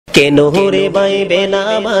কেন রে ভাই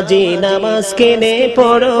বেনামাজি নামাজ কেনে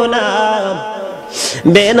পড়ো না,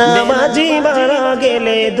 বেনামাজি মারা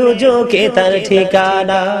গেলে দুজকে তার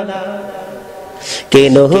ঠিকানা।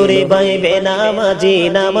 কেন রে ভাই বেনামাজি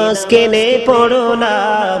নামাজ কেনে পড়ো না,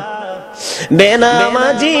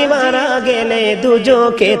 বেনামাজি মারা গেলে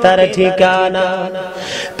দুজকে তার ঠিকানা।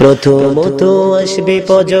 প্রথমত আসবে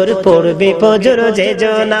ফজর, পড়বে ফজর যে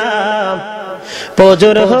জনা,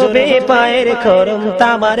 ফজর হবে পায়ের খরম,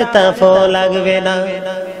 তামার তাপ লাগবে না।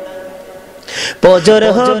 ফজর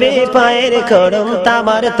হবে পায়ের খরম,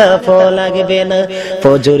 তামার তাপ লাগবে না।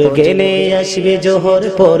 ফজর গেলে আসবে জোহর,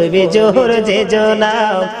 পড়বে জোহর যে জনা,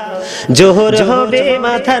 জোহর হবে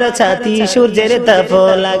মাথার ছাতি, সূর্যের তাপ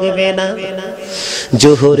লাগবে না।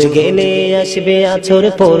 জোহর গেলে আসবে আছর,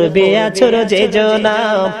 পড়বে আছর যে জনা,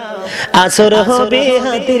 আসর হবে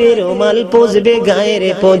হাতের রুমাল, পুষবে গায়ের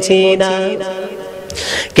পছিনা।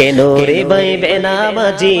 কেন রে ভাই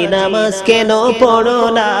বেনামাজি নামাজ কেন পড়ো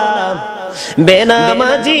না,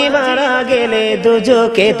 বেনামাজি মারা গেলে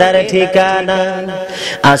দুজকে তার ঠিকানা।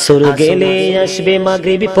 আসর গেলে আসবে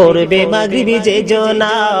মাগরিব, পড়বে মাগরিবি যে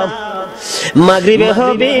জনা, মাগরিবে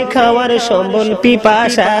হবে খাওয়ার সম্বল,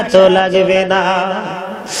 পিপাসা তো লাগবে না।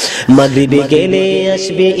 মাগরিবে গেলে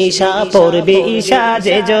আসবে ঈশা, পড়বে ঈশা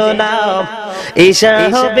যে জনা, ঈশা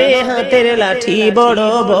হবে হাতের লাঠি, বড়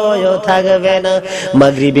ভয় থাকবে না।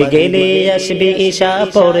 মাগরিবে গেলে আসবে ঈশা,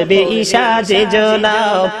 পড়বে ঈশা যে জনা,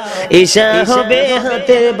 ঈশা হবে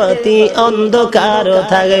হাতের বাতি, অন্ধকার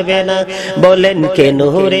থাকবে না। বলেন কেন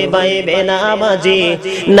রে ভাই বেনামাজি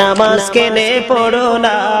নামাজ কেনে পড়ো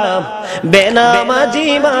না, বেনামাজি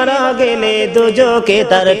মারা গেলে দুজকে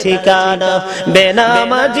তার ঠিকানা,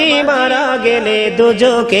 বেনামাজি মারা গেলে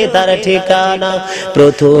দুজকে তার ঠিকানা।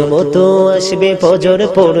 প্রথমত আসবে ফজর,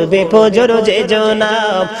 পড়বে ফজর যে জনা,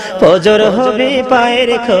 ফজর হবে পায়ের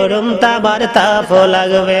খরম, তামার তাপ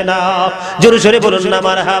লাগবে না। জোরে সোরে বলুন না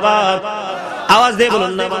মারহাবা, আওয়াজ দিয়ে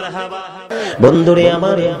বলুন না মারহাবা। বন্ধুরে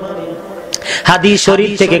আমার, হাদিস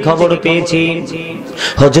শরীফ থেকে খবর পেয়েছি,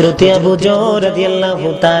 হযরতে আবু যর রাদিয়াল্লাহু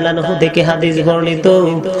তাআলা আনহু থেকে হাদিস বর্ণিত।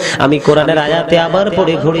 আমি কোরআনের আয়াতে আবার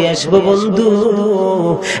পড়ে ঘুরে আসবো বন্ধু।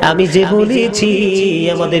 আমি যে বলেছি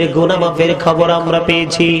আমাদের গুনাহ মাফের খবর আমরা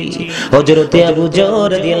পেয়েছি, হযরতে আবু যর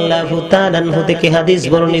রাদিয়াল্লাহু তাআলা আনহু থেকে হাদিস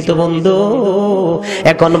বর্ণিত বন্ধু।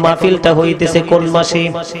 এখন মাহফিলটা হইতেছে কোন মাসে?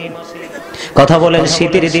 কথা বলেন,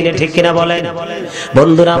 শীতের দিনে, ঠিক কিনা বলেন?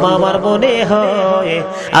 বন্ধুরা আমার মনে হয়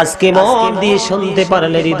আজকে মন দিয়ে শুনতে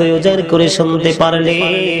পারলে, হৃদয় উজাড় করে শুনতে পারলে,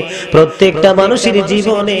 প্রত্যেকটা মানুষের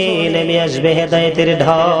জীবনে নেমে আসবে হেদায়েতের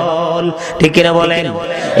ঢল, ঠিক কিনা বলেন?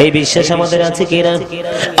 এই বিশ্বাস আমাদের আছে কিনা?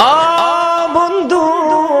 বন্ধু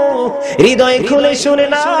হৃদয় খুলে শুনে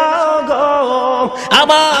না গো,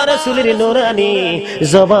 আমার রাসূলের নূরানী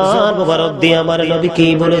জবান মুবারক দিয়ে আমার নবী কি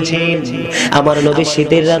বলেছেন। আমার নবী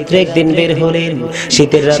শীতের রাত্রে একদিন বের হলেন।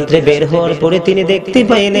 শীতের রাত্রে বের হওয়ার পরে তিনি দেখতে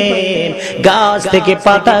পাইলেন গাছ থেকে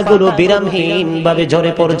পাতাগুলো বিরামহীন ভাবে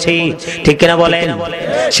ঝরে পড়ছে, ঠিক কিনা বলেন?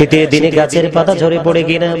 শীতের দিনে গাছের পাতা ঝরে পড়ে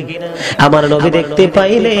কিনা? আমার নবী দেখতে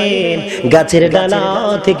পাইলেন গাছের ডালা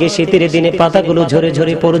থেকে শীতের দিনে পাতাগুলো ঝরে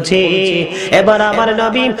ঝরে পড়ছে। এবার আমার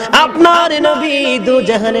নবী, আপনার নবী, দু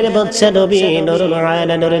জাহানের বাদশা নবী, নূরুল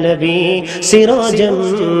আলামিন নবী, সিরাজুম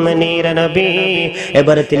মুনীর নবী,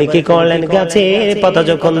 এবার তিনি কি করলেন? গাছের পাতা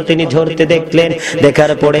যখন তিনি ঝরতে দেখলেন,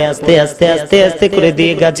 দেখার পরে আস্তে আস্তে আস্তে আস্তে করে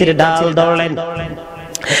দিয়ে গাছের ডাল ধরলেন।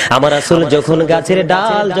 আমার রাসূল যখন গাছের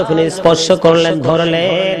ডাল যখন স্পর্শ করলেন,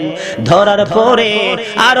 ধরলেন, ধরার পরে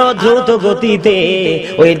আরো দ্রুত গতিতে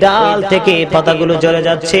ওই ডাল থেকে পাতাগুলো ঝরে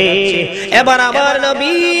যাচ্ছে। এবার আমার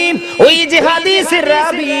নবী, ওই যে হাদিসের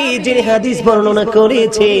রাবী, যিনি হাদিস বর্ণনা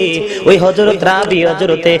করেছে, ওই হযরত রাবী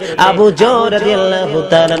হযরতে আবু যর রাদিয়াল্লাহু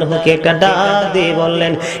তাআলা আনহুকে একটা ডাক দিয়ে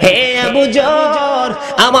বললেন, হে আবু যর।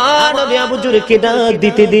 আমার নবী আবু যরকে ডাক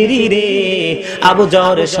দিতে দেরি রে, আবু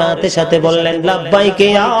যর সাথে সাথে বললেন, লাব্বাইকে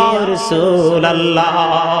ইয়া রাসূলুল্লাহ।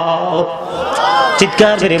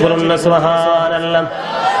 চিৎকার করে বলুন না সুবহানাল্লাহ।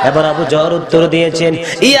 এবার আবু যর উত্তর দিয়েছেন,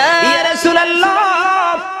 ইয়া রাসূলুল্লাহ,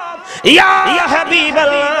 ইয়া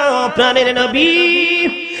হাবিবাল্লাহ, প্রাণের নবী,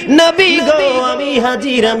 নবী গো, আমি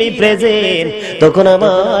হাজির, আমি প্রেজেন্ট। তখন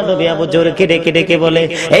আমার নবী আবু যরকে ডেকে ডেকে বলে,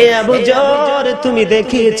 হে আবু যর, তুমি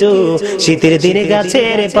দেখেছো শীতের দিনে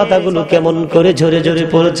গাছের পাতাগুলো কেমন করে ঝরে ঝরে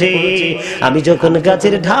পড়ছে? আমি যখন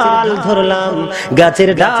গাছের ঢাল ধরলাম, গাছের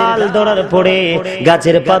ডাল ধরার পরে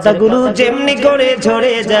গাছের পাতাগুলো যেমনি করে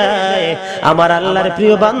ঝরে যায়, আমার আল্লাহর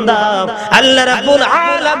প্রিয় বান্দা, আল্লাহ রাব্বুল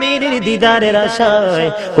আলামিনের দিদারের আশায়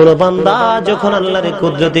কোন বান্দা যখন আল্লাহর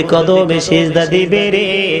কুদরতি কদমে সিজদা দিবে রে,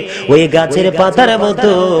 ওই গাছের পাতার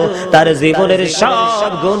মতো তার জীবনের সব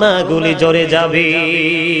গুনাহগুলি ঝরে যাবে।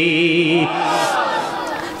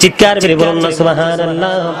 চিৎকার করে বলুন না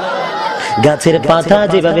সুবহানাল্লাহ। গাছের পাতা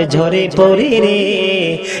যেভাবে ঝরে পড়ে রে,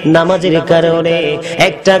 নামাজের কারণে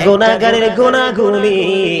একটা গুনাহগারের গুনাহগুলি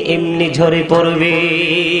এমনি ঝরে পড়বে।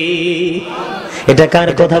 এটা কার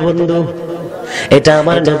কথা বন্ধু? এটা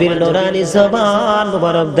আমার নবীর নূরানী জবান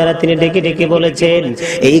মুবারক দ্বারা তিনি ডেকে ডেকে বলেছেন,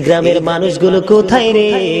 এই গ্রামের মানুষগুলো কোথায় রে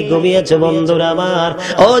ঘুমিয়েছে বন্ধুরা আমার।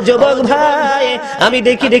 ও যুবক ভাই, আমি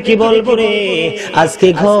ডেকে ডেকে বলবো রে, আজকে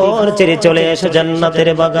ঘর ছেড়ে চলে এসো জান্নাতের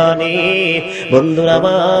বাগানে। বন্ধুরা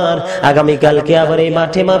আমার, আগামী কালকে আবার এই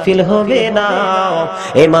মাঠে মাহফিল হবে না।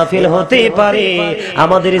 এই মাহফিল হতে পারে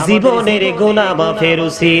আমাদের জীবনের গুনাহ মাফের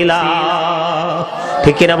উসিলা।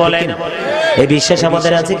 ঠিক কিনা বলেন? এই বিশ্বাস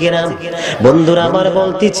আমাদের আছে কিনা? বন্ধুরা আমার,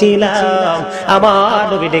 বলতেছিলাম আমার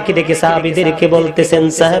নবী ডেকে ডেকে সাহাবীদেরকে বলতেছেন,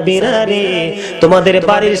 সাহাবীরা রে, তোমাদের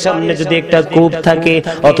বাড়ির সামনে যদি একটা কূপ থাকে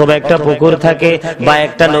অথবা একটা পুকুর থাকে বা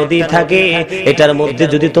একটা নদী থাকে, এটার মধ্যে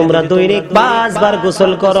যদি তোমরা দৈনিক 5 বার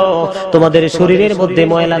গোসল করো, তোমাদের শরীরের মধ্যে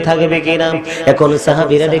ময়লা থাকবে কিনা? এখন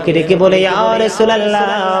সাহাবীরা ডেকে ডেকে বলে, ইয়া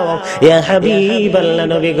রাসূলুল্লাহ, ইয়া হাবিবাল্লাহ,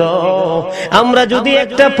 নবী গো, আমরা যদি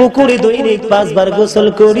একটা পুকুরে দৈনিক 5 বার গোসল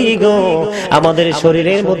করি গো, আমাদের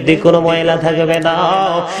শরীরের মধ্যে কোনো ময়লা থাকবে না।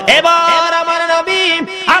 এবার আমার নবী,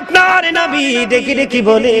 আপনার নবী ডেকে ডেকে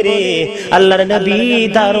বলে রে, আল্লাহর নবী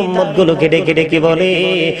তার উম্মতগুলোকে ডেকে ডেকে বলে,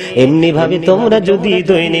 এমনি ভাবে তোমরা যদি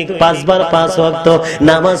দৈনিক 5 বার 5 ওয়াক্ত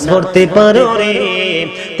নামাজ পড়তে পারো রে,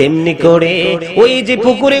 তেমনি করে ওই যে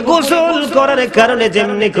পুকুরে গোসল করার কারণে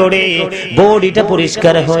যেমনি করে বডিটা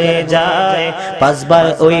পরিষ্কার হয়ে যায়, 5 বার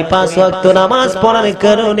ওই 5 ওয়াক্ত নামাজ পড়ার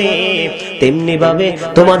কারণে তেমনি ভাবে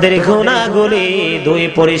তোমাদের গুনাহগুলি ধুয়ে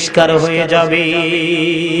পরিষ্কার হয়ে যাবে।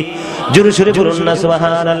 জোরে জোরে বলুন না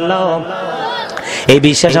সুবহানাল্লাহ। এই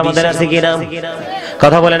বিশ্বাস আমাদের আছে কিনা?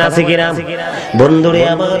 কথা বলেন, আছে কিনা? বন্ধুরে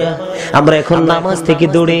আমার, আমরা এখন নামাজ থেকে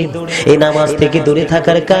দূরে। এই নামাজ থেকে দূরে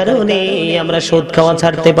থাকার কারণে আমরা সুদ খাওয়া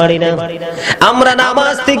ছাড়তে পারি না। আমরা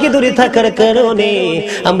নামাজ থেকে দূরে থাকার কারণে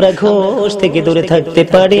আমরা ঘুষ থেকে দূরে থাকতে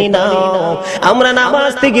পারি না। আমরা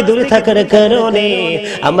নামাজ থেকে দূরে থাকার কারণে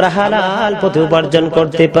আমরা হালাল পথে উপার্জন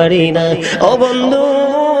করতে পারি না। ও বন্ধু,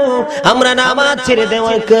 আমরা নামাজ ছেড়ে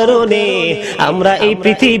দেওয়ার কারণে আমরা এই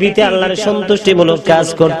পৃথিবীতে আল্লাহর সন্তুষ্টিমূলক কাজ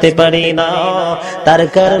করতে পারি না। তার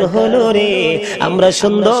কারণ হলো রে, আমরা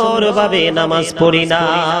সুন্দরভাবে নামাজ পড়ি না।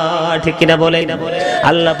 ঠিক কিনা বলেন?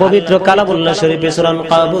 আল্লাহ পবিত্র কালামুল্লাহ শরীফে সূরা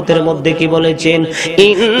কাবুতের মধ্যে কি বলেছেন?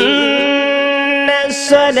 ইন্নাস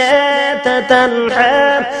সালাতা তানহা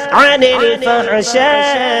আনিল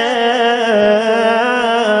ফাহশাই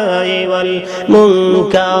ওয়াল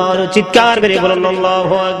মুনকার। চিৎকার করে বলুন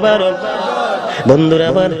আল্লাহু আকবার। বন্ধুরা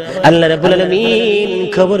আমার, আল্লাহ রাব্বুল আলামিন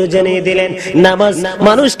খবর জানিয়ে দিলেন, নামাজ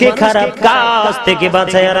মানুষকে খারাপ কাজ থেকে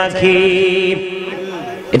বাঁচায় রাখে।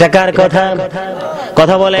 এটা কার কথা?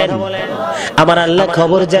 কথা বলেন। আমার আল্লাহ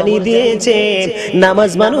খবর জানিয়ে দিয়েছে,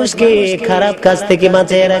 নামাজ মানুষকে খারাপ কাজ থেকে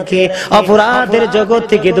বাঁচিয়ে রাখে, অপরাধের জগৎ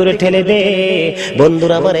থেকে দূরে ঠেলে দেয়।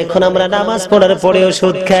 বন্ধুরা আমার, এখন আমরা নামাজ পড়ার পরেও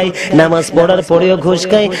সুদ খাই, নামাজ পড়ার পরেও ঘুষ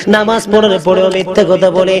খাই, নামাজ পড়ার পরেও মিথ্যা কথা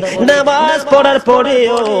বলে, নামাজ পড়ার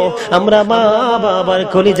পরেও আমরা মা বাবার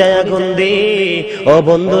কলিজায় আগুন দিই। ও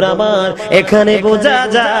বন্ধুরা আমার, এখানে বোঝা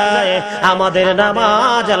যায় আমাদের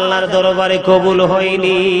নামাজ আল্লাহর দরবারে কবুল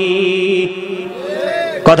হয়নি।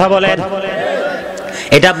 কথা বলেন।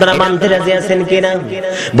 এটা আপনারা মানতে রাজি আছেন কিনা?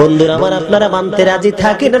 বন্ধুরা আমার, আপনারা মানতে রাজি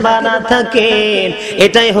থাকেন বা না থাকেন,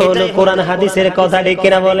 এটাই হলো কোরআন হাদিসের কথা। ডেকে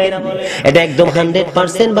না বলেন, এটা একদম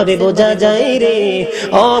 100% ভাবে বোঝা যায় রে।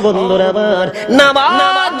 ও বন্ধুরা আমার,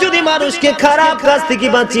 নামাজ যদি মানুষকে খারাপ কাজ থেকে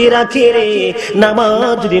বাঁচিয়ে রাখে রে,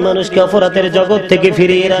 নামাজ যদি মানুষকে অপরাধের জগৎ থেকে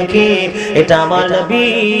ফিরিয়ে রাখে, এটা আমার নবী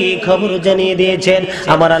খবর জানিয়ে দিয়েছেন,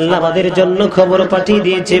 আমার আল্লাহ আমাদের জন্য খবর পাঠিয়ে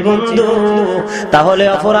দিয়েছে। বন্ধু, তাহলে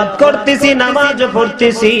অপরাধ করতেছি, নামাজও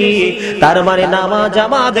পড়তেছি, তার মানে নামাজ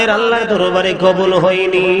আমাদের আল্লাহর দরবারে কবুল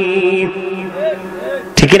হয়নি।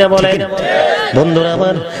 ঠিক না বলেন? বন্ধুরা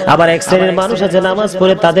আমার, আবার এক শ্রেণীর মানুষ আছে নামাজ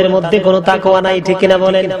পড়ে তাদের মধ্যে কোনো তাকওয়া নাই। ঠিক না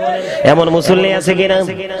বলেন? এমন মুসল্লি আছে কিনা?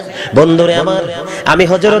 বন্ধুরে আমার, আমি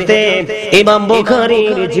হযরতে ইমাম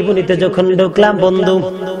বুখারীর জীবনীতে যখন ঢুকলাম, বন্ধু,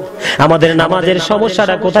 আমাদের নামাজের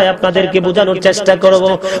সমস্যাটা কোথায় আপনাদেরকে বোঝানোর চেষ্টা করব।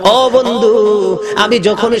 ও বন্ধু, আমি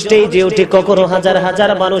যখন স্টেজে উঠি, কখনো হাজার হাজার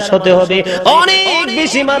মানুষ হতে হবে, অনেক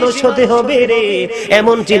বেশি মানুষ হতে হবে রে,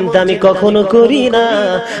 এমন চিন্তা আমি কখনো করি না।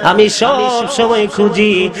 আমি সব সময়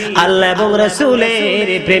খুঁজি আল্লাহ এবং রাসূলের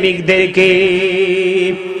প্রেমিকদেরকে,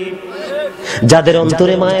 যাদের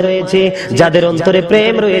অন্তরে মায়া রয়েছে, যাদের অন্তরে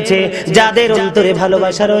প্রেম রয়েছে, যাদের অন্তরে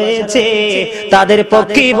ভালোবাসা রয়েছে, তাদের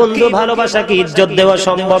পক্ষে বন্ধু ভালোবাসাকে ইজ্জত দেওয়া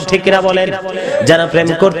সম্ভব। ঠিক না বলেন? যারা প্রেম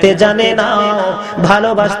করতে জানে না,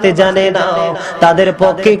 ভালোবাসতে জানে না, তাদের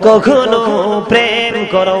পক্ষে কখনো প্রেম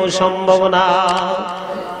করাও সম্ভব না।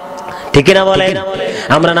 ঠিক না বলেন?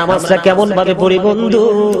 আমরা নামাজটা কেমন ভাবে পড়ি বন্ধু,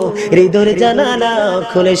 হৃদয়ের জানালা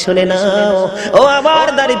খুলে শুনে নাও। ও আমার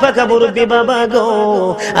দাড়ি পাকা মুরব্বি বাবা গো,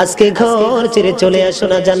 আজকে ঘর ছেড়ে চলে আসো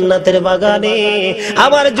না জান্নাতের বাগানে।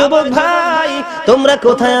 আমার যুবক ভাই, তোমরা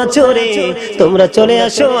কোথায় আছো রে? তোমরা চলে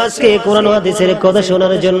আসো আজকে কোরআন হাদিসের কথা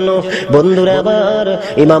শোনার জন্য। বন্ধুরা আমার,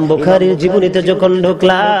 ইমাম বুখারীর জীবনীতে যখন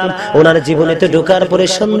ঢুকলাম, ওনার জীবনীতে ঢোকার পরে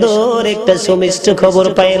সুন্দর একটা সুমিষ্ট খবর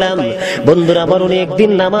পাইলাম। বন্ধুরা আমার, উনি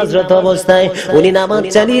একদিন নামাজরত অবস্থায় উনি নামাজ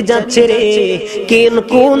চালিয়ে যাচ্ছে রে,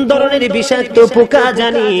 কোন ধরনের বিষাক্ত পোকা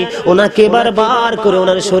জানি ওনাকে বারবার করে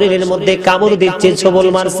ওনার শরীরের মধ্যে কামড় দিচ্ছে, ছোবল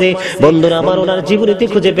মারছে। বন্ধুরা আমার, ওনার জীবনীতে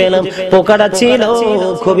খুঁজে পেলাম পোকাটা ছিল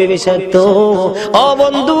খুবই বিষাক্ত। ও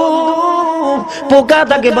বন্ধু, পোকা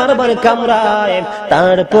তাকে বারবার কামড়ায়,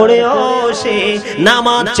 তারপরেও সে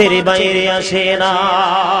নামাজ ছেড়ে বাইরে আসে না।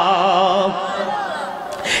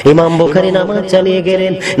 ইমাম বুখারী নামাজ চালিয়ে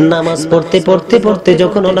গেলেন। নামাজ পড়তে পড়তে পড়তে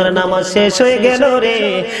যখন ওনার নামাজ শেষ হয়ে গেল রে,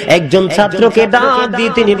 একজন ছাত্রকে ডাক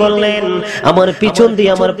দিয়ে তিনি বললেন, আমার পিছন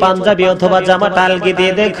দিয়ে আমার পাঞ্জাবি অথবা জামাটা আলগি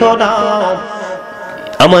দিয়ে দেখো না,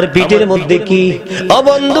 আমার পিঠের মধ্যে কি। ও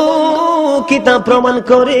বন্ধু, কিতাব প্রমাণ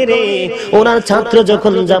করে রে, ওনার ছাত্র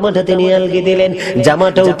যখন জামাটা তিনি আলগি দিলেন,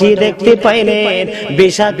 জামাটা উঠিয়ে দেখতে পাইলেন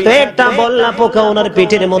বিষাক্ত একটা বল্লা পোকা ওনার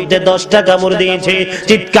পিঠের মধ্যে 10টা কামড় দিয়েছে।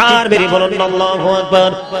 চিৎকার বেরি বলুন আল্লাহু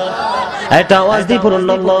আকবার, একটা আওয়াজ দিয়ে বলুন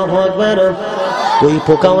আল্লাহু আকবার। ওই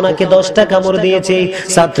পোকা ওনাকে 10টা কামড় দিয়েছে।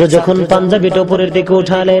 ছাত্র যখন পাঞ্জাবিটা উপরের দিকে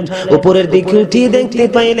উঠালেন, উপরের দিকে উঠিয়ে দেখতে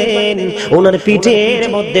পাইলেন ওনার পিঠের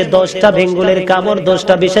মধ্যে 10টা ভেঙ্গুলের কামড়,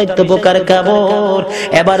 10টা বিষাক্ত পোকার কামড়।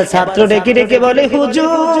 এবার ছাত্র ডেকে ডেকে বলে,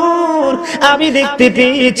 হুজুর, আমি দেখতে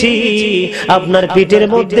পেয়েছি আপনার পিঠের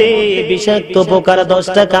মধ্যে বিষাক্ত পোকার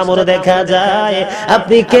 10টা কামড় দেখা যায়,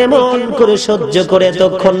 আপনি কেমন করে সহ্য করে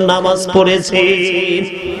তখন নামাজ পড়েছেন?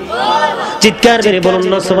 চিৎকার করে বলুন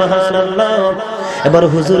না সুবহানাল্লাহ। এবার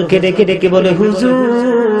হুজুরকে ডেকে ডেকে বলে,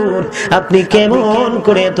 হুজুর, আপনি কেমন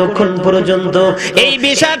করে এতক্ষণ পর্যন্ত এই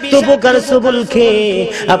বিষাক্ত পোকার সবল খেয়ে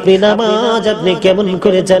আপনি নামাজ আপনি কেমন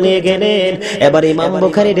করে চালিয়ে গেলেন? এবার ইমাম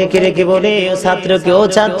বুখারী ডেকে ডেকে বলে ছাত্রকে, ও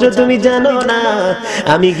ছাত্র, তুমি জানো না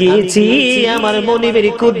আমি গিয়েছি আমার মনিবের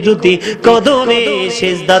কুদরতি কদমে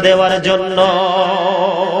সিজদা দেওয়ার জন্য।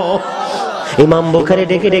 ইমাম বুখারী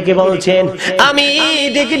ডেকে ডেকে বলছেন, আমি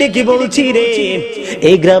ডেকে ডেকে বলছি রে,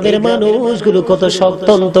 এই গ্রামের মানুষগুলো কত শক্ত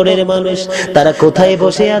অন্তরের মানুষ, তারা কোথায়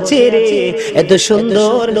বসে আছে রে, এত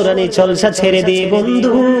সুন্দর নুরানি জলসা ছেড়ে দিয়ে।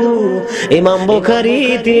 বন্ধু, ইমাম বুখারী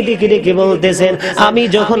তিনি ডেকে ডেকে বলতেছেন, আমি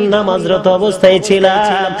যখন নামাজরত অবস্থায়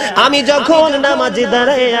ছিলাম, আমি যখন নামাজে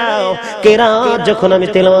দাঁড়াইয়া কেরাত যখন আমি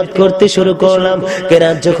তেলাওয়াত করতে শুরু করলাম,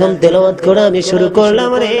 কেরাত যখন তেলাওয়াত করা আমি শুরু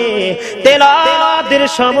করলাম রে, তেলাওয়াতের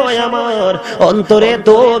সময় আমার অন্তরে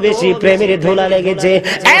তো বেশি প্রেমের ধুলা লেগেছে,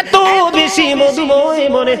 এত বেশি মধুময়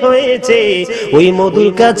মনে হয়েছে, ওই মধুর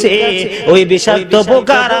কাছে ওই বিষাক্ত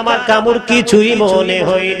পোকার আমার কামড় কিছুই মনে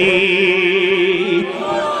হয়নি।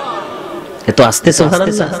 এত আস্তে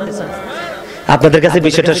সুবহানাল্লাহ। আপনাদের কাছে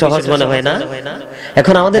বিষয়টা সহজ মনে হয় না?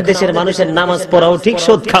 এখন আমাদের দেশের মানুষের নামাজ পড়াও ঠিক,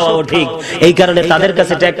 সুদ খাওয়াও ঠিক, এই কারণে তাদের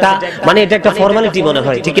কাছে এটা একটা এটা একটা ফর্মালিটি মনে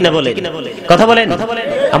হয়। ঠিক কিনা বলেন? কথা বলেন,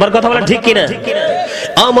 আমার কথা বলেন ঠিক কিনা?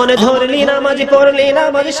 মনে ধরলি নামাজ পড়লি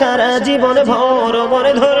নামাজ সারা জীবন ভর,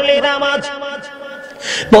 মনে ধরলি নামাজ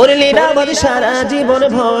পড়লি নামাজ সারা জীবন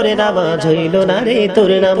ভর, নামাজ হইল না রে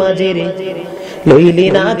তোর নামাজের লইলি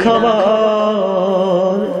না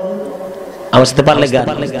খবর। আমার সাথে পারলে গান।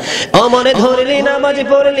 মনে ধরলি নামাজ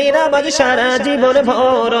পড়লি নামাজ সারা জীবন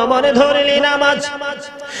ভর, মনে ধরলি নামাজ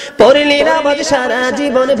পড়লি নামাজ সারা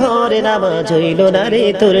জীবন ভর, নামাজ হইল না রে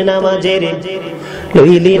তোর নামাজের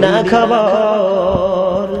লইলি না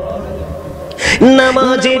খবর।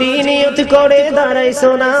 নামাজের নিয়ত করে দাঁড়াইছো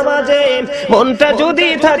নামাজে, মনটা যদি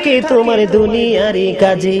থাকে তোমার দুনিয়ারি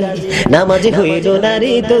কাজে, নামাজে হইল না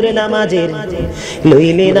রে তোর নামাজের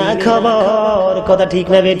লইলি না খবর। কথা ঠিক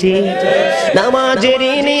না বেঠি? নামাজের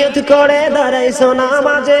নিয়ত করে দাঁড়াইছো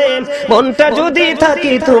নামাজে, মনটা যদি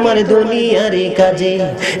থাকে তোমার দুনিয়ারি কাজে,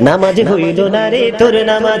 নামাজে হইল না রে তোর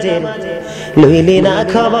নামাজের লইলি না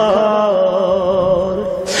খবর।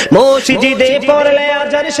 মসজিদে পড়লে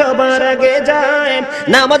আজান সবার আগে যায়,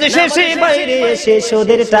 নামাজ শেষে বাইরে এসে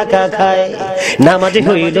সুদের টাকা খায়, নামাজ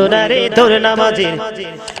হইল না রে তোর নামাজের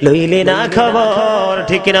লইলে না খবর।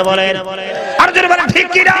 ঠিক কিনা বলেন? আর জোরে বলেন ঠিক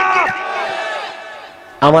কিনা?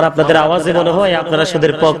 আমার আপনাদের আওয়াজে মনে হয় আপনারা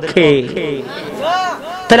সুদের পক্ষে।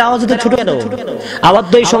 তাহলে আওয়াজ তো ছোট কেন? আওয়াজ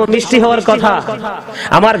তো এই সময় মিষ্টি হওয়ার কথা।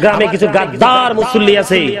 আমার গ্রামে কিছু গাদ্দার মুসল্লি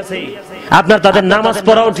আছে, আপনার তাদের নামাজ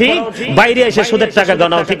পড়াও ঠিক, বাইরে এসে সুদের টাকা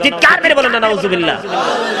গণাও ঠিক। ঠিক কার মেরে বলেন না নাউজুবিল্লাহ।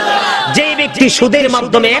 যেই ব্যক্তি সুদের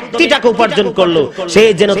মাধ্যমে 1টি টাকা উপার্জন করলো, সে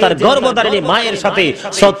যেন তার গর্ভধারিণী মায়ের সাথে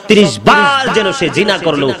 36 বার যেন সে জিনা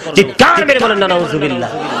করলো। ঠিক কার মেরে বলেন না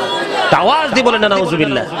নাউজুবিল্লাহ। আওয়াজ দিয়ে বলেন না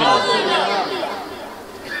নাউজুবিল্লাহ।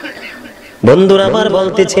 বন্ধুরা আমার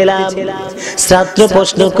বলতেছিলাম, ছাত্র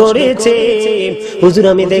প্রশ্ন করেছে, হুজুর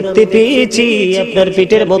আমি দেখতে পেয়েছি আপনার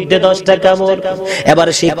পিঠের মধ্যে 10টা কামড়। এবার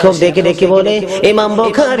শিক্ষক ডেকে ডেকে বলে, ইমাম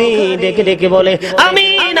বুখারী ডেকে ডেকে বলে, আমি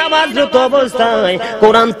নামাজরত অবস্থায়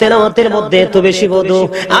কোরআন তেলাওয়াতের মধ্যে এত বেশি বধু,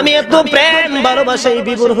 আমি এত প্রেম ভালোবাসায়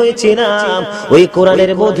বিভোর হয়েছিলাম, ওই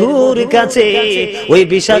কোরআনের মধুর কাছে ওই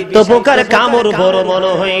বিষাক্ত পোকার কামড় বড়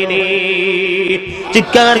মনে হয়নি।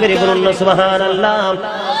 চিৎকার করে বলুন না সুবহানাল্লাহ।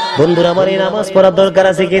 বন্ধুরা আমার এই নামাজ পড়ার দরকার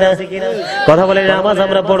আছে কিনা? কথা বলে নামাজ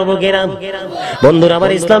আমরা পড়বো কিনা? বন্ধুরা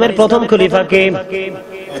আমার ইসলামের প্রথম খলিফাকে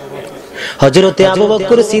হযরতে আবু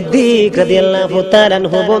বকর সিদ্দিক রাদিয়াল্লাহু তাআলা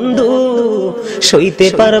আনহু বন্ধু সইতে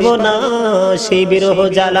পারবো না সেই বিরহ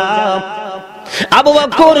জ্বালা। আবু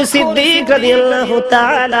বকর সিদ্দিক রাদিয়াল্লাহু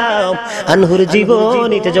তাআলা আনহুর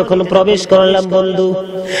জীবনীতে যখন প্রবেশ করলাম বন্ধু,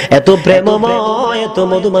 এত প্রেমময় এত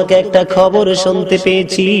মধুমাখা একটা খবর শুনতে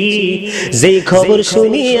পেয়েছি, যেই খবর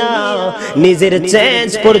শুনিয়া নিজের চেঞ্জ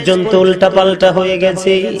পর্যন্ত উল্টা পাল্টা হয়ে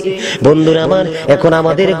গেছে। বন্ধুরা আমার, এখন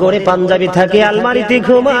আমাদের ঘরে পাঞ্জাবি থাকে, আলমারিতে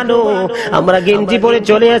ঘুমানো, আমরা গেঞ্জি পরে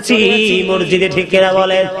চলে আছি মসজিদে। ঠিক কিনা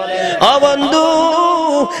বলেন? ও বন্ধু,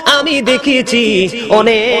 আমি দেখেছি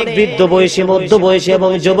অনেক বৃদ্ধ বয়সী, মধ্য বয়সী এবং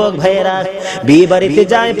যুবক ভাইয়েরা বিয়ে বাড়িতে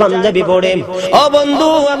যায় পাঞ্জাবি পরে। ও বন্ধু,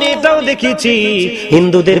 আমি এটাও দেখেছি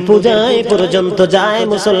হিন্দুদের পূজায় পর্যন্ত যায়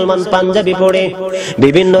মুসলমান পাঞ্জাবি পরে,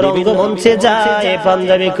 বিভিন্ন রঙ্গমঞ্চে যায়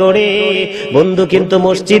পাঞ্জাবি করে। বন্ধু কিন্তু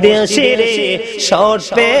মসজিদে আসে রে শর্ট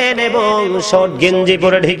প্যান্ট এবং শর্ট গেঞ্জি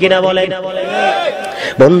পরে। ঠিক কিনা বলেন?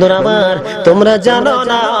 বন্ধুরা আমার, তোমরা জানো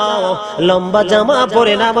না লম্বা জামা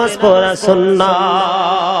পরে নামাজ পড়া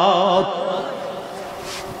সুন্নাত।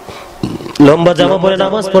 লম্বা জামা পরে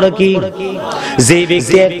নামাজ পড়া কি? যে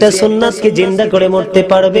ব্যক্তি একটা সুন্নাতকে জিন্দা করে মরতে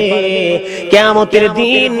পারবে, কিয়ামতের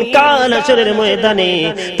দিন কাল হাশরের ময়দানে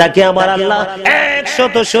তাকে আমার আল্লাহ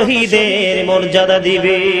 100 শহীদের মর্যাদা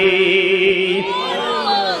দিবে।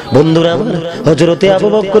 বন্ধুরা আমার, হযরতে আবু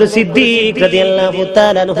বকর সিদ্দিক রাদিয়াল্লাহু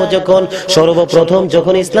তাআলা আনহু যখন সর্বপ্রথম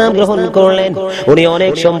যখন ইসলাম গ্রহণ করলেন, উনি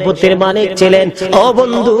অনেক সম্পত্তির মালিক ছিলেন। ও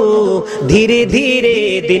বন্ধু, ধীরে ধীরে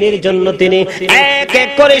দিনের জন্য তিনি এক এক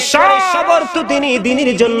করে সব অর্থ তিনি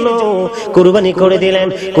দিনের জন্য কুরবানি করে দিলেন।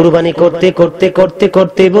 কুরবানি করতে করতে করতে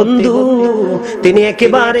করতে বন্ধু তিনি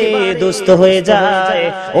একেবারে দুস্থ হয়ে যায়,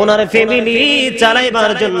 ওনার ফ্যামিলি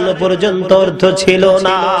চালাইবার জন্য পর্যন্ত অর্থ ছিল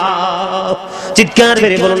না। চিৎকার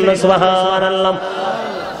করে বলুন না সুবহানাল্লাহ।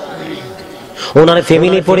 ওনার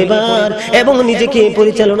ফ্যামিলি পরিবার এবং নিজেকে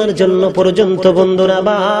পরিচালনার জন্য পর্যন্ত বন্ধুরা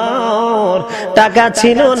আমার টাকা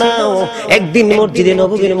ছিল না। একদিন মসজিদে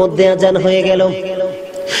নববীর মধ্যে আজান হয়ে গেল।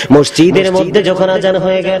 মসজিদের মধ্যে যখন আজান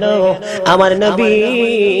হয়ে গেল, আমার নবী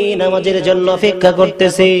নামাজের জন্য অপেক্ষা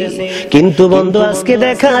করতেছে, কিন্তু বন্ধু আজকে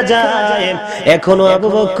দেখা যায় এখনো আবু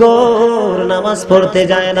বকর নামাজ পড়তে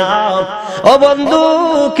যায় না। ও বন্ধু,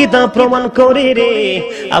 কিতাব প্রমাণ করে রে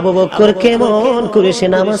আবু বকর কেমন করে সে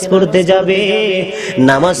নামাজ পড়তে যাবে?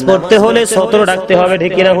 নামাজ পড়তে হলে 17 ডাকতে হবে।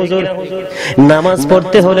 ঠিক কিনা হুজুর? নামাজ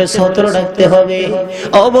পড়তে হলে 17 ডাকতে হবে।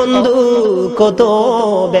 ও বন্ধু, কত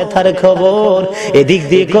ব্যথার খবর, এদিক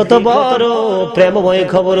দিয়ে কত বড় প্রেমময়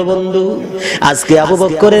খবর বন্ধু। আজকে আবু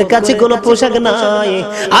বকরের কাছে কোনো পোশাক নাই,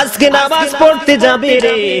 আজকে নামাজ পড়তে যাবে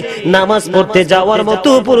রে, নামাজ পড়তে যাওয়ার মতো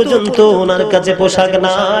পর্যন্ত ওনার কাছে পোশাক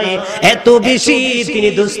নাই, এত বেশি তিনি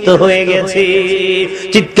দুস্থ হয়ে গেছে।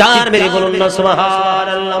 চিৎকার মেরে বলুন না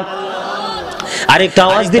সুবহানাল্লাহ। আরেকটা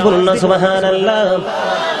আওয়াজ দিয়ে বলুন না সুবহানাল্লাহ।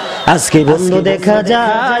 আজকে বন্ধু দেখা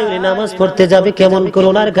যায় নামাজ পড়তে যাবে কেমন করে,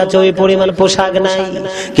 ওনার কাছে ওই পরিমাণ পোশাক নাই।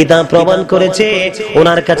 কিতাব প্রমাণ করেছে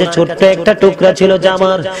ওনার কাছে ছোট্ট একটা টুকরা ছিল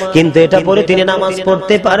জামার, কিন্তু এটা পরে তিনি নামাজ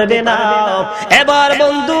পড়তে পারবে না। এবার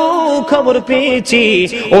বন্ধু খবর পেয়েছি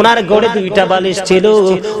ওনার ঘরে 2টা বালিশ ছিল,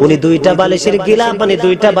 উনি 2টা বালিশের গিলাপ মানে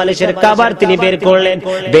 2টা বালিশের কভার তিনি বের করলেন,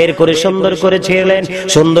 বের করে সুন্দর করে ছিঁড়লেন,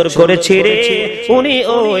 সুন্দর করে ছিঁড়ে উনি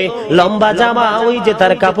ওই লম্বা জামা ওই যে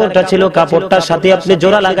তার কাপড়টা ছিল কাপড়টার সাথে আপনি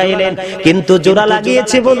জোড়া লাগাই, কিন্তু জোড়া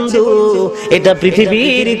লাগিয়েছে বন্ধু এটা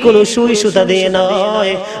পৃথিবীর কোন সুই সুতা দিয়ে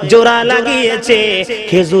নয়, জোড়া লাগিয়েছে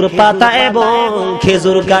খেজুর পাতা এবং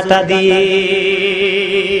খেজুর কাটা দিয়ে।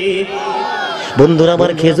 বন্ধুরা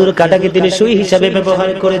আমার, খেজুর কাটাকে তিনি সুই হিসাবে ব্যবহার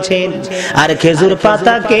করেছেন, আর খেজুর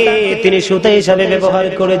পাতাকে তিনি সুতা হিসাবে ব্যবহার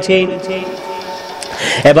করেছেন।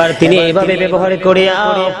 এবার তিনি এইভাবে ব্যবহার করে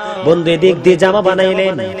বন্ধু এদিক দিয়ে জামা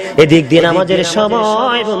বানাইলেন, এদিক দিয়ে নামাজের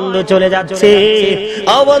সময় বন্ধু চলে যাচ্ছে।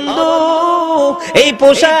 ও বন্ধু, এই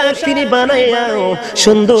পোশাক তিনি বানাইয়া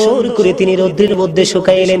সুন্দর করে তিনি রৌদ্রের মধ্যে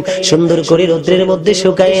শুকাইলেন, সুন্দর করে রৌদ্রের মধ্যে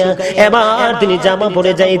শুকাইয়া এবার তিনি জামা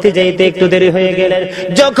পরে যাইতে যাইতে একটু দেরি হয়ে গেলেন।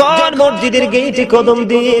 যখন মসজিদের গেটে কদম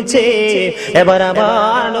দিয়েছে, এবার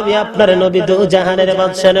আমার নবী, আপনার নবী, দু জাহানের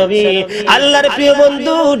বাদশা নবী, আল্লাহর প্রিয়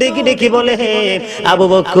বন্ধু ডেকে ডেকে বলে, হে আবু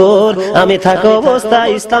বকর, আমি থাকা অবস্থায়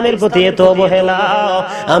ইসলামের প্রতি এত অবহেলা,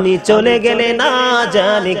 আমি চলে গেলে না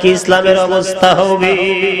জানি কি ইসলামের অবস্থা হবে।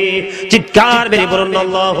 চিৎকার বেরিয়ে বলুন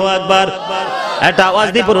আল্লাহু আকবার, একটা আওয়াজ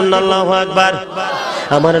দিয়ে বলুন আল্লাহু আকবার।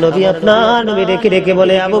 আমার নবী, আপনার নবী ডেকে ডেকে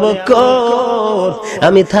বলে, আবু বকর,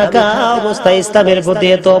 আমি থাকা অবস্থায় ইসলামের প্রতি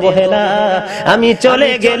এত অবহেলা, আমি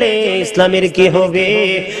চলে গেলে ইসলামের কি হবে?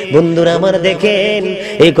 বন্ধুরা আমার দেখেন,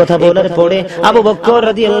 এই কথা বলার পরে আবু বকর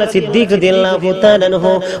রাদিয়াল্লাহু সিদ্দিক রাদিয়াল্লাহু তাআলা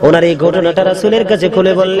আনহু ওনার এই ঘটনাটা রাসূলের কাছে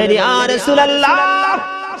খুলে বললেন, ইয়া রাসূলুল্লাহ,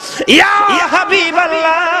 ইয়া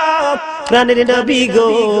হাবিবাল্লাহ, প্রাণের নবী গো,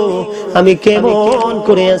 আমি কেমন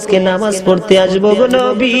করে আজকে নামাজ পড়তে আসবো গো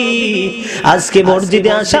নবী? আজকে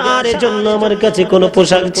মসজিদে আসার জন্য আমার কাছে কোনো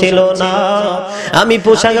পোশাক ছিল না, আমি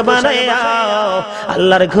পোশাক বানাইয়া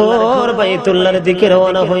আল্লাহর ঘর বাইতুল্লাহর দিকে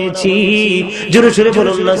রওনা হয়েছি। জোরে সোরে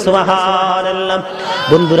বলুন না সুবহানাল্লাহ।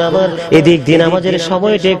 বন্ধুরা আমার, এদিক দিয়ে নামাজের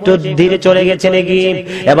সময়টা একটু ধীরে চলে গেছে নাকি?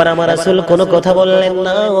 এবার আমার রাসূল কোনো কথা বললেন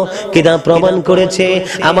না, কিনা প্রমাণ করেছে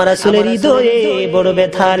আমার রাসূলের হৃদয়ে বড়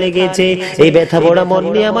ব্যথা লেগেছে। এই ব্যথা বড় মন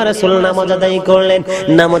নিয়ে আমার রাসূল নামাজ আদায় করলেন।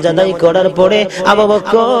 নামাজ আদায় করার পরে আবু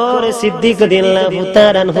বকর সিদ্দিক রাদিয়াল্লাহু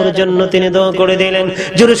তাআলা আনহুর জন্য তিনি দোয়া করে দিলেন।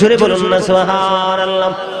 জোরে সোরে বলুন না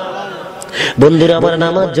সুবহানাল্লাহ। বন্ধুরা আমার,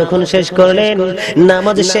 নামাজ যখন শেষ করলেন,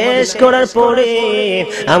 নামাজ শেষ করার পরে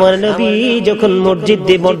আমার নবী যখন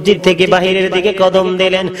মসজিদ থেকে বাহিরের দিকে কদম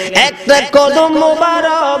দিলেন, একটা কদম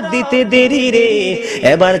মোবারক দিতে দেরি রে,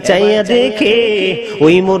 এবার চাইয়া দেখে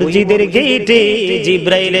ওই মসজিদের গেটে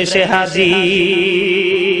জিবরাইল এসে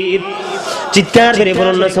হাজির। চিৎকার করে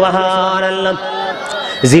বলুন না সুবহানাল্লাহ।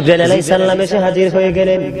 জিবরাইল আলাইহিস সালাম এসে হাজির হয়ে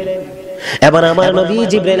গেলেন। এবার আমার নবী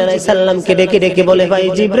জিবরাইল আলাইহিস সালামকে ডেকে ডেকে বলে, ভাই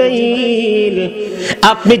জিবরাইল,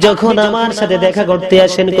 আপনি যখন আমার সাথে দেখা করতে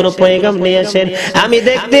আসেন, কোন পয়গাম নিয়ে আসেন, আমি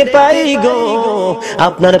দেখতে পাই গো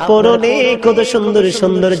আপনার পরনে কত সুন্দর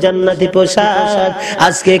সুন্দর জান্নাতি পোশাক।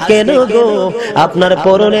 আজকে কেন গো আপনার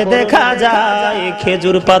পরনে দেখা যায়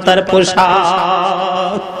খেজুর পাতার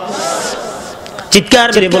পোশাক? চিৎকার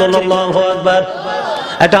করে বলুন আল্লাহু আকবার,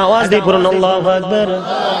 একটা আওয়াজ দিয়ে বলুন আল্লাহু আকবার।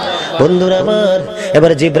 বন্ধুরা আমার,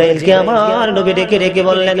 এবার জিবরাইলকে আমার নবী ডেকে ডেকে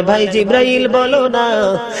বললেন, ভাই জিবরাইল, বলো না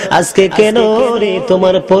আজকে কেন রে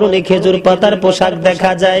তোমার পরনে খেজুর পাতার পোশাক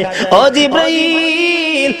দেখা যায়? ও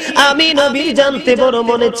জিবরাইল, আমি নবী জানতে বড়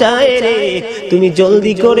মনে চায় রে, তুমি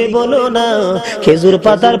জলদি করে বলো না খেজুর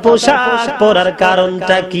পাতার পোশাক পরার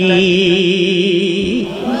কারণটা কি?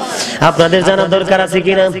 আপনাদের জানা দরকার আছে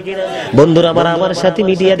কিনা? বন্ধুরা আমার, আমার সাথে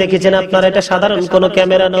মিডিয়া দেখেছেন আপনারা, এটা সাধারণ কোনো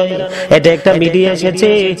ক্যামেরা নয়, এটা একটা মিডিয়া এসেছে।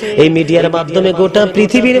 এই মিডিয়ার মাধ্যমে গোটা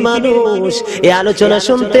পৃথিবীর মানুষ এই আলোচনা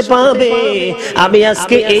শুনতে পাবে। আমি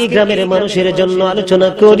আজকে এই গ্রামের মানুষের জন্য আলোচনা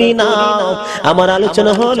করি না, আমার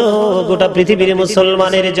আলোচনা হলো গোটা পৃথিবীর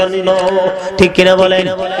মুসলমানের জন্য। ঠিক কিনা বলেন?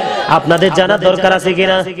 আপনাদের জানা দরকার আছে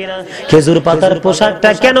কিনা? খেজুর পাতার পোশাকটা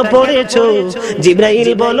কেন পরেছো জিবরাইল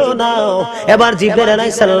বলো না। এবার জিবরাইল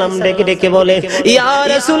আলাইহিস সালাম ডেকে ডেকে বলে, ইয়া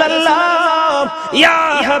রাসূলুল্লাহ, ইয়া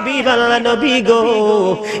হাবিবাল্লাহ, নবী গো,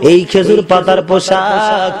 এই খেজুর পাতার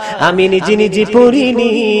পোশাক আমি নিজে নিজে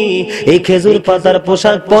পরিনি, এই খেজুর পাতার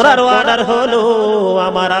পোশাক পরার অর্ডার হলো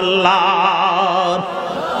আমার আল্লাহ।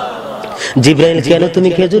 জিবরাইল, কেন তুমি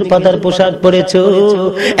খেজুর পাতার পোশাক পরেছো?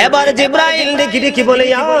 এবার জিবরাইল ডেকে ডেকে বলে,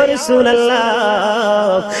 ইয়া রাসূলুল্লাহ,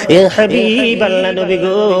 ইয়া হাবিবাল্লাহ, নবী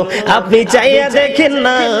গো, আপনি চাইয়া দেখেন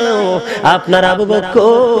না আপনার আবু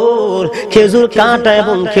বকর খেজুর কাঁটা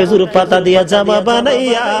এবং খেজুর পাতা দিয়া জামা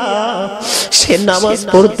বানাইয়া সে নামাজ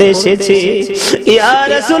পড়তে এসেছে। ইয়া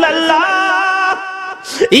রাসূলুল্লাহ,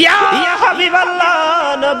 ইয়া হাবিবাল্লাহ,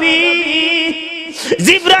 নবী।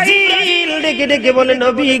 জিবরাইল ডেকে ডেকে বলে,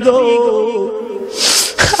 নবী গো,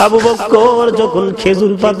 আবু বকর যখন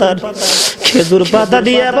খেজুর পাতা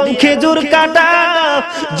দিয়ে এবং খেজুর কাটা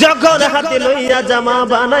যখন হাতে লইয়া জামা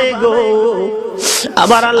বানায় গো,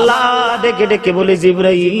 আবার আল্লাহ ডেকে ডেকে বলে,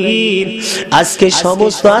 জিবরাইল, আজকে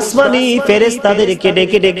সমস্ত আসমানি ফেরেশতাদেরকে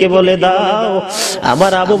ডেকে ডেকে বলে দাও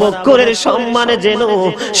আমার আবু বকরের সম্মানে যেন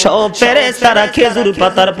সব ফেরেশতারা খেজুর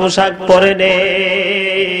পাতার পোশাক পরে নে।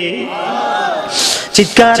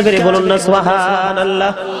 চিৎকার করে বলুন না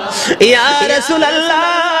সুবহানাল্লাহ। ইয়া রাসূলুল্লাহ,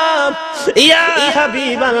 ইয়া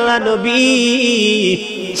হাবিবাল্লাহ,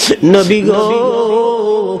 নবী গো,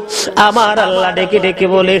 আমার আল্লাহ ডেকে ডেকে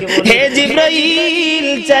বলে, হে জিবরাইল,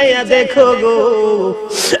 চাইয়া দেখো গো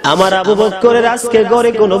আমার আবু বকরের আজকে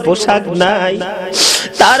ঘরে কোনো পোশাক নাই,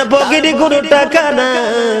 তার পকেটে কোনো টাকা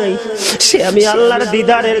নাই, সে আমি আল্লাহর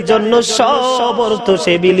দিদারের জন্য সব অর্থ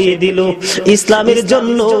সে বিলিয়ে দিল ইসলামের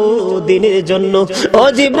জন্য, দ্বীনের জন্য। ও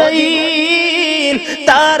জিবরাইল,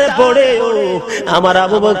 তারপরেও আমার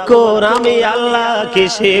আবু বকর আমি আল্লাহকে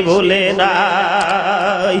সে বলে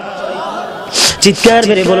নাই। চিৎকার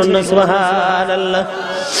মেরে বলুন না সুবহানাল্লাহ।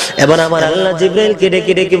 এবার আমার আল্লাহ জিবরাইলকে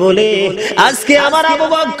ডেকে ডেকে বলে, আজকে আমার আবু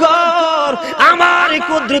বকর আমার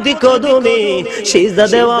কুদরতি কদমে সিজদা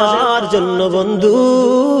দেওয়ার জন্য বন্ধু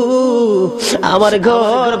আমার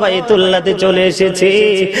ঘর বাইতুল্লাহতে চলে এসেছে।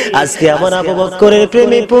 আজকে আমার আবু বকরের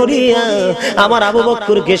প্রেমে পড়িয়া আমার আবু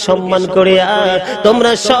বকরকে সম্মান করিয়া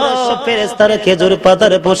তোমরা সব ফেরেশতারা খেজুর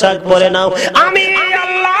পাতার পোশাক পরে নাও। আমি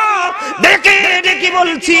আল্লাহ ডেকে ডেকে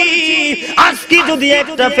বলছি, আজকে যদি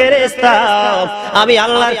একটা ফেরেশতা আমি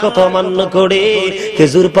আল্লাহর কথা মান্য করে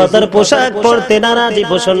খেজুর পাতার পোশাক পরতে নারাজি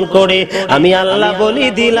পোষণ করে, আমি আল্লাহ বলি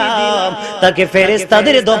দিলাম তাকে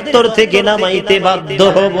ফেরেশতাদের দপ্তর থেকে নামাইতে বাধ্য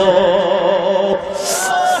হব।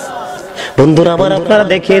 বন্ধুরা আমার, আপনারা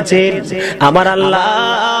দেখেছেন আমার আল্লাহ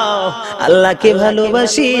আল্লাহকে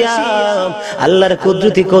ভালোবাসিয়া আল্লাহর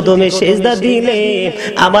কুদরতি কদমে সিজদা দিলে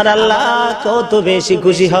আমার আল্লাহ কত বেশি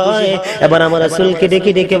খুশি হয়। এবার আমার রাসূলকে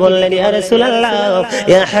ডেকে ডেকে বললেন, ইয়া রাসূলুল্লাহ,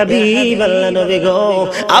 ইয়া হাবিবাল্লাহ, নবী গো,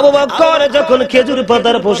 আবু বকর যখন খেজুর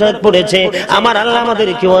পাতার পোশাক পরেছে আমার আল্লাহ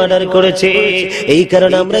আমাদেরকে অর্ডার করেছে, এই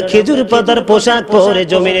কারণে আমরা খেজুর পাতার পোশাক পরে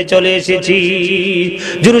জমিনে চলে এসেছি।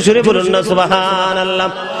 জোরে জোরে বলুন না সুবহানাল্লাহ,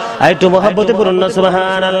 একটু মহব্বতে বলুন না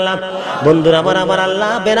সুবহানাল্লাহ। বন্ধুরা আমার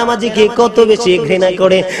আল্লাহ বেনামাজিকে কত বেশি ঘৃণা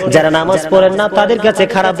করে। যারা নামাজ পড়েন না তাদের কাছে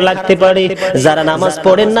খারাপ লাগতে পারে, যারা নামাজ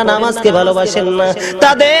পড়েন না, নামাজকে ভালোবাসেন না,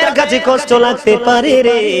 তাদের কাছে কষ্ট লাগতে পারে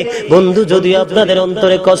রে বন্ধু। যদি আপনাদের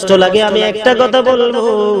অন্তরে কষ্ট লাগে, আমি একটা কথা বলবো,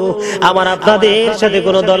 আমার আপনাদের সাথে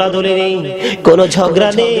কোনো দলাদলি নেই, কোনো ঝগড়া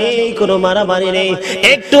নেই, কোনো মারামারি নেই।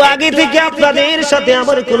 একটু আগে থেকে আপনাদের সাথে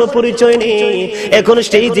আমার কোনো পরিচয় নেই, এখন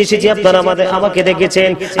স্টেজে এসেছি, আপনারা আমাকে দেখেছেন,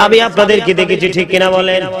 আমি আপনাদেরকে দেখেছি, ঠিক কিনা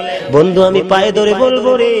বলেন? বন্ধু আমি পায়ে ধরে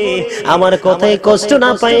বলবো রে, আমার কথায় কষ্ট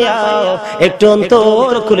না পাইয়া একটু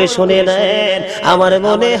অন্তর খুলে শুনে নেন। আমার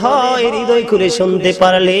মনে হয় হৃদয় খুলে শুনতে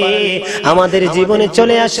পারলে আমাদের জীবনে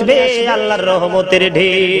চলে আসবে আল্লাহর রহমতের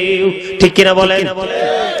ঢেউ, ঠিক কিনা বলেন?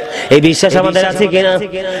 এই বিশ্বাস আমাদের আছে কিনা?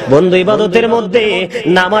 বন্ধু, ইবাদতের মধ্যে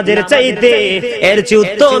নামাজের চাইতে এর চেয়ে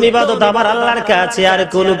উত্তম ইবাদত আমার আল্লাহর কাছে আর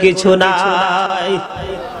কোনো কিছু নাই।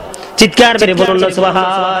 চিৎকার করে বলুন না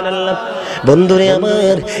সুবহানাল্লাহ। বন্ধুরে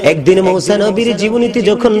আমার, একদিন মুসা নবীর জীবনীতে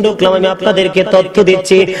যখন ঢুকলাম, আমি আপনাদেরকে তথ্য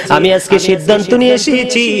দিচ্ছি, আমি আজকে সিদ্ধান্ত নিয়ে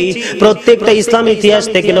এসেছি প্রত্যেকটা ইসলামী ইতিহাস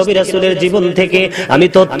থেকে, নবী রাসূলের জীবন থেকে আমি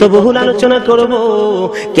তথ্যবহুল আলোচনা করব,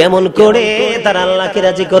 কেমন করে তারা আল্লাহকে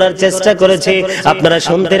রাজি করার চেষ্টা করেছে। আপনারা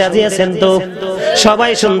শুনতে রাজি আছেন তো?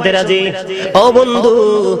 সবাই শুনতে রাজি? ও বন্ধু,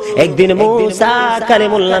 একদিন মুসা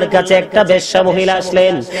কালিমুল্লাহর কাছে একটা বেশ্যা মহিলা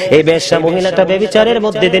আসলেন। এই বেশ্যা মহিলাটা ব্যভিচারের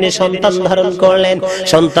মধ্যে তিনি সন্তান ধারণ করলেন।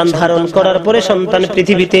 সন্তান ধারণ করার পরে সন্তান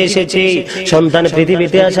পৃথিবীতে এসেছে। সন্তান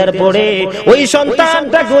পৃথিবীতে আসার পরে ওই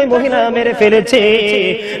সন্তানটাকে ওই মহিলা মেরে ফেলেছে।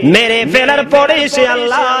 মেরে ফেলার পরে সে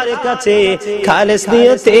আল্লাহর কাছে খালেস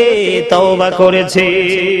নিয়তে তওবা করেছে।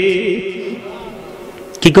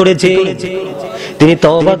 কি করেছে? তিনি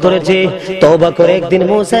তওবা করেছে। তওবা করে একদিন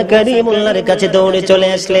মুসা কালিমুল্লাহর কাছে দৌড়ে চলে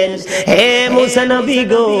আসলেন। হে মুসা নবী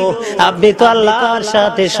গো, আপনি তো আল্লাহর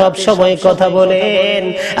সাথে সব সময় কথা বলেন,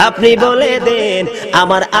 আপনি বলে দেন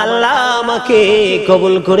আমার আল্লাহ আমাকে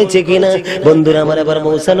কবুল করেছে কিনা। বন্ধুরা আমার, এবার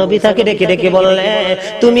মুসা নবী তাকে ডেকে ডেকে বললেন,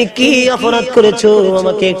 তুমি কি অপরাধ করেছো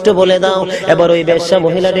আমাকে একটু বলে দাও। এবার ওই বেশ্যা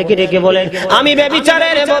মহিলা ডেকে ডেকে বলেন, আমি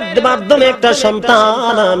ব্যভিচারের মাধ্যমে একটা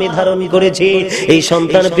সন্তান আমি ধারণ করেছি। এই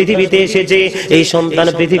সন্তান পৃথিবীতে এসেছে। এই সন্তান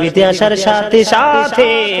পৃথিবীতে আসার সাথে সাথে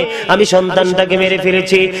আমি সন্তানটাকে মেরে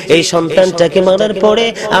ফেলেছি। এই সন্তানটাকে মারার পরে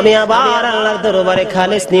আমি আবার আল্লাহর দরবারে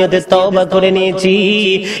খালেস নিয়তে তওবা করে নিয়েছি।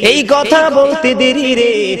 এই কথা বলতে দেরি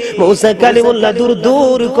রে মুসা কালিমুল্লাহ দূর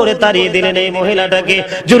দূর করে তাড়িয়ে দিলেন এই মহিলাটাকে।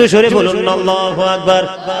 জোরে সোরে বলুন আল্লাহু আকবার।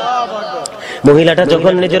 মহিলাটা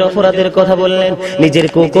যখন নিজের অপরাধের কথা বললেন, নিজের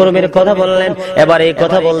কুকর্মের কথা বললেন, এবার এই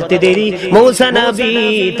কথা বলতে দেরি মুসা নবী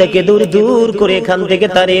তাকে দূর দূর করে এখান থেকে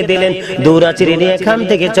তাড়িয়ে দিলেন। দৌড়াচিড়ি নিয়ে এখান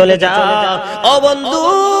থেকে চলে যা। ও বন্ধু,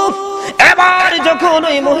 এবার যখন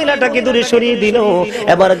ওই মহিলাটাকে দূরে সরিয়ে দিল,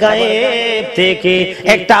 এবার গায়েব থেকে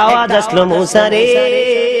একটা আওয়াজ আসলো, মুসা রে,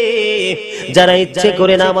 যারা ইচ্ছে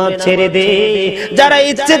করে নামাজ ছেড়ে দে, যারা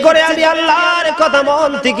ইচ্ছে করে আমি আল্লাহর কথা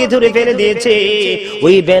মন থেকে ধরে ফেলে দিয়েছে,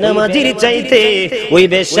 ওই বেনামাজির চাইতে ওই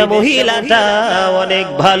বেশ্যা মহিলাটা অনেক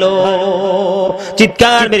ভালো।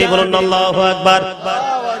 চিৎকার মেরে বলুন আল্লাহু আকবার।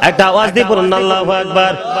 একটা আওয়াজ দিয়ে বলুন আল্লাহু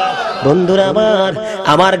আকবার। বন্ধুরা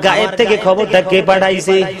আমার গায়েব থেকে খবরটা কে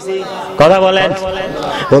পাঠাইছে? কথা বলেন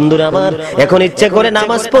বন্ধুরা আমার। এখন ইচ্ছে করে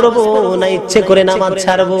নামাজ পড়বো না ইচ্ছে করে নামাজ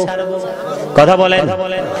ছাড়বো? কথা বলেন।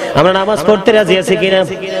 আমরা নামাজ পড়তে রাজি আছি কিনা?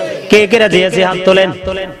 কে কে রাজি আছে হাত তোলেন।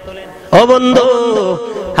 ও বন্ধু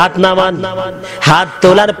হাত নামান। হাত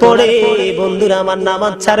তোলার পরে বন্ধুরা আমার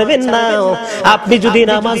নামাজ ছাড়বেন না। আপনি যদি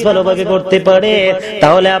নামাজ ভালোভাবে পড়তে পারেন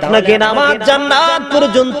তাহলে আপনাকে নামাজ জান্নাত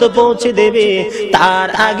পর্যন্ত পৌঁছে দেবে, তার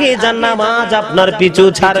আগে নামাজ আপনার পিছু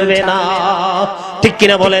ছাড়বে না। ঠিক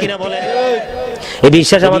কিনা বলেন? এই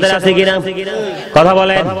বিশ্বাস আমাদের আছে কিনা? কথা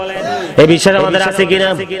বলেন, এই বিশ্বাস আমাদের আছে কিনা?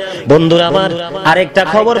 বন্ধুরা আমার আরেকটা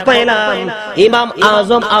খবর পাইলাম ইমাম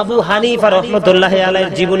আজম আবু হানিফা রাহমাতুল্লাহি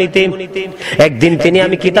আলাইহির জীবনীতে। একদিন তিনি,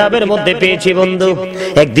 আমি কিতাবের মধ্যে পেয়েছি বন্ধু,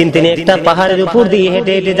 একদিন তিনি একটা পাহাড়ের উপর দিয়ে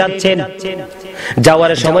হেঁটে হেঁটে যাচ্ছেন।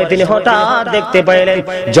 যাওয়ার সময় তিনি হঠাৎ দেখতে পাইলেন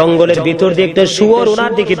জঙ্গলের ভিতর দিয়ে একটা শুয়োর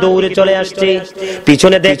ওনার দিকে দৌড়ে চলে আসছে।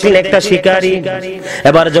 পিছনে দেখলেন একটা শিকারী।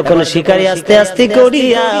 এবার যখন শিকারী আস্তে আস্তে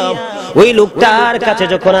করিয়া ওই লোকটার কাছে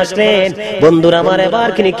যখন আসলেন বন্ধুরা আমার, এবার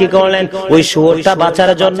তিনি কি করলেন, ওই শুয়োরটা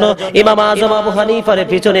বাঁচার জন্য ইমাম আজম আবু হানিফার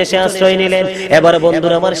পিছনে এসে আশ্রয় নিলেন। এবার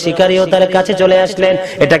বন্ধুরা আমার শিকারীও তার কাছে চলে আসলেন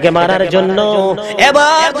এটাকে মারার জন্য।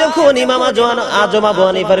 এবার যখন ইমাম আজম আবু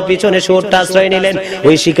হানিফার পিছনে শুয়োরটা আশ্রয় নিলেন,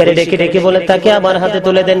 ওই শিকারী ডেকে ডেকে বলে তাকে আমার হাতে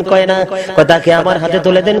তুলে দেন। কয় না, তাকে আমার হাতে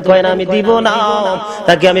তুলে দেন। কয় না আমি দিব না,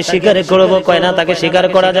 তাকে আমি শিকার করবো। কয় না তাকে শিকার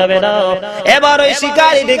করা যাবে না। এবার ওই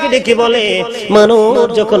শিকারী ডেকে ডেকে বলে মানুষ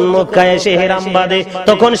যখন মক্কায় এসে হেরাম বাঁধে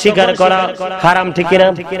তখন শিকার করা হারাম, ঠিক কিনা?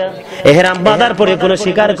 এহরাম বাঁধার পরে কোনো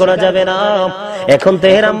শিকার করা যাবে না। এখন তো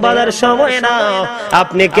এহরাম বাঁধার সময় না,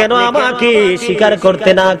 আপনি কেন আমাকে শিকার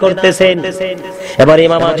করতে না করতেছেন? এবার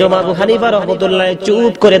ইমাম আজম আবু হানিফা রাহমাতুল্লাহ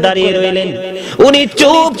চুপ করে দাঁড়িয়ে রইলেন। উনি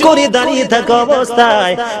চুপ করে দাঁড়িয়ে থাকা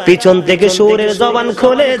অবস্থায় পিছন থেকে শুয়োরের জবান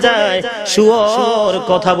খুলে যায়। শুয়োর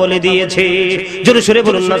কথা বলে দিয়েছে। জোরে সোরে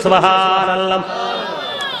বলুন না সুবহানাল্লাহ।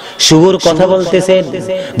 শুয়োর কথা বলতেছেন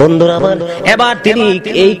বন্ধুরা আমার। এবার তিনি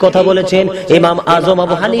এই কথা বলেছেন ইমাম আজম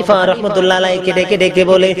আবু হানিফা রাহমাতুল্লাহ আলাইহি ডেকে ডেকে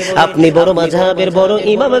বলে আপনি বড় মাযহাবের বড়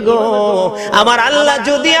ইমাম গো, আমার আল্লাহ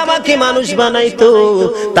যদি আমাকে মানুষ বানাইতো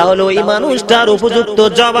তাহলে ওই মানুষটার উপযুক্ত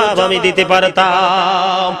জবাব আমি দিতে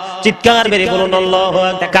পারতাম। চিৎকার মেরে বলুন আল্লাহু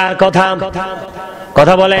আকবার। কার কথা?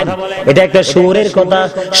 কথা বলেন। এটা একটা শুয়োরের কথা।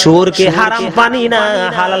 শুয়োর কি হারাম প্রাণী না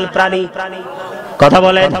হালাল প্রাণী? কথা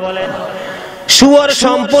বলেন। শুয়োর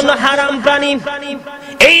সম্পূর্ণ হারাম প্রাণী।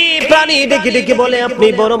 এই প্রাণী ডেকে ডেকে বলে আপনি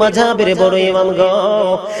বড় মাযহাবের বড় ইমাম গো,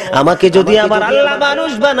 আমাকে যদি আমার আল্লাহ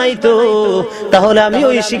মানুষ বানাইতো তাহলে আমি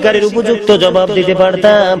ওই শিকারের উপযুক্ত জবাব দিতে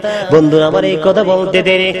পারতাম। বন্ধুরা আমার এই কথা বলতে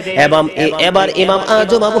দেরি এবার ইমাম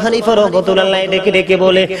আজম আবু হানিফা রাহমাতুল্লাহ ডেকে ডেকে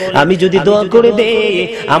বলে আমি যদি দোয়া করে দেই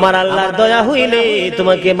আমার আল্লাহর দয়া হইলে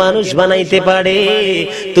তোমাকে মানুষ বানাইতে পারে,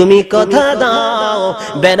 তুমি কথা দাও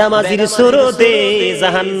বেনামাজির সুরতে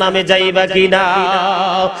জাহান্নামে যাইবা কিনা?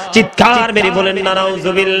 চিৎকার মেরে বলেন না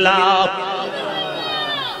নাউজুবিল্লাহ।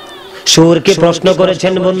 শুয়োরকে প্রশ্ন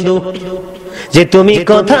করেছেন বন্ধু যে তুমি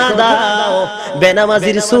কথা দাও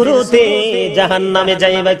বেনামাজির সুরতে জাহান্নামে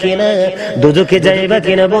যাইবা কিনা, দুজকে যাইবা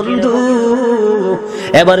কিনা বন্ধু?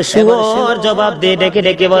 এবার শুয়োর জবাব দিয়ে ডেকে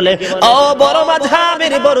ডেকে বলে ও বড়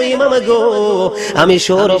মাযহাবের বড় ইমাম গো, আমি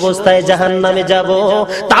শুয়োর অবস্থায় জাহান্নামে যাব,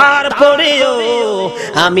 তারপরেও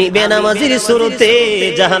আমি বেনামাজির সুরতে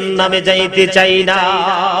জাহান্নামে যাইতে চাই না।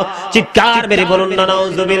 চিৎকার মেরে বলুন না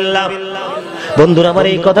নাউজুবিল্লাহ। বন্ধুরা আমার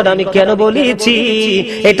এই কথাটা আমি কেন বলেছি,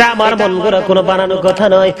 এটা আমার মন গড়া কোনো বানানো কথা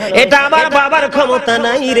নয়, এটা আমার বাবার ক্ষমতা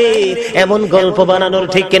নাই রে এমন গল্প বানানোর,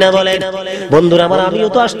 ঠিক কিনা বলেন? বন্ধুরা আমার আমিও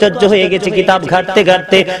তো আশ্চর্য হয়ে গেছি কিতাব ঘাটতে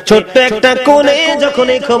ঘাটতে ছোট্ট একটা কোণে যখন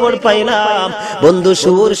এই খবর পাইলাম বন্ধু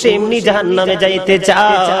শুয়োর সে এমনি জাহান্নামে যাইতে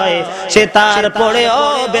চায়, সে তারপরে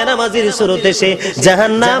বেনামাজির সুরতে সে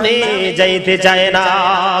জাহান্নামে যাইতে চায় না।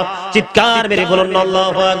 চিৎকার মেরে বলুন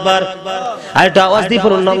আল্লাহু আকবার। আর একটা আওয়াজ দিয়ে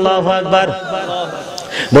বলুন আল্লাহু আকবার।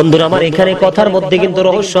 বন্ধুরা আমার এখানে কথার মধ্যে কিন্তু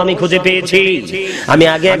রহস্য আমি খুঁজে পেয়েছি। আমি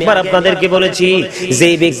আগে একবার আপনাদেরকে বলেছি যে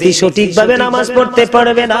ব্যক্তি সঠিকভাবে নামাজ পড়তে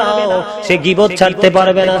পারবে না সে গীবত ছাড়তে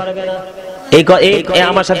পারবে না।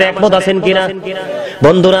 আমার সাথে একমত আছেন কিনা?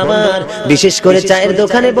 বন্ধুরা আমার বিশেষ করে চায়ের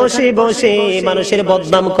দোকানে বসে বসে মানুষের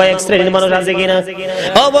বদনাম কয়েক শ্রেণীর মানুষ আছে কিনা?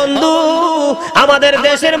 ও বন্ধু, আমাদের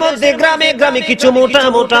দেশের মধ্যে গ্রামে গ্রামে কিছু মোটা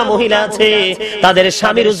মোটা মহিলা আছে, তাদের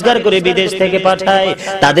স্বামী রোজগার করে বিদেশ থেকে পাঠায়,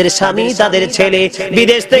 তাদের স্বামী তাদের ছেলে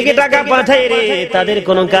বিদেশ থেকে টাকা পাঠায় রে, তাদের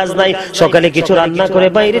কোনো কাজ নাই, সকালে কিছু রান্না করে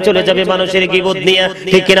বাইরে চলে যাবে মানুষের গীবত নিয়ে,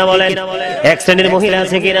 ঠিক কিনা বলেন? এক শ্রেণীর মহিলা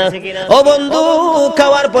আছে কিনা? ও বন্ধু,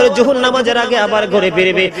 খাওয়ার পরে জোহর নামাজের আগে আবার ঘরে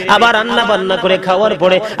ফিরবে, আবার রান্না বান্না করে খাওয়ার খাওয়ার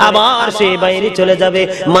পরে আবার সে বাইরে চলে যাবে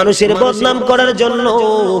মানুষের বদনাম করার জন্য।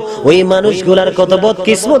 ওই মানুষগুলার কত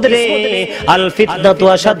বদকিসমত রে। আল ফিতনাতু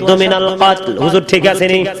আশাদ্দু মিনাল কাতল। হুজুর ঠিক আছে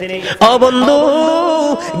নি? ও বন্ধু,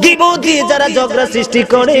 গীবত দিয়ে যারা ঝগড়া সৃষ্টি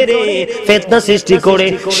করে রে, ফিতনা সৃষ্টি করে,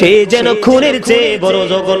 সে যেন খুনের চেয়ে বড়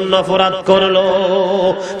জঘন্য অপরাধ করলো।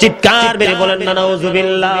 চিৎকার মেরে বলেন না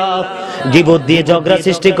নাউজুবিল্লাহ। গীবত দিয়ে ঝগড়া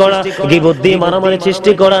সৃষ্টি করা, গীবত দিয়ে মারামারি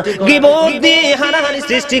সৃষ্টি করা, গীবত দিয়ে হানাহানি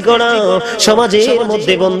সৃষ্টি করা, সমাজের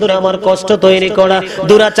মধ্যে বন্ধুরা আমার কষ্ট তৈরি করা,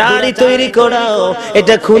 দুরাচারী তৈরি করা,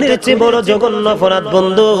 এটা খুনের চেয়ে বড় জঘন্য অপরাধ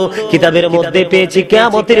বন্ধু। কিতাবের মধ্যে পেয়েছি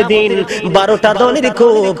কিয়ামতের দিন 12টা দলের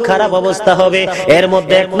খুব খারাপ অবস্থা হবে। এর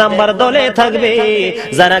মধ্যে 1 নাম্বার দলে থাকবে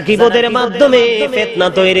যারা গীবতের মাধ্যমে ফিতনা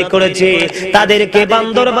তৈরি করেছে, তাদেরকে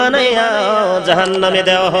বান্দর বানায়া জাহান্নামে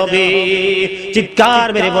দেওয়া হবে। চিৎকার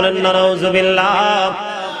মেরে বলেন না নাউজুবিল্লাহ।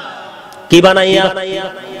 কি বানাইয়া?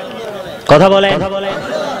 কথা বলেন,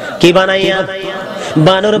 কি বানাইয়া?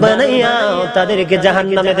 বানর বানাইয়া তাদেরকে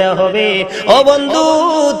জাহান্নামে দেওয়া হবে। ও বন্ধু,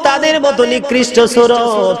 তাদের মতো নিকৃষ্ট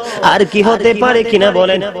সুরত আর কি হতে পারে কিনা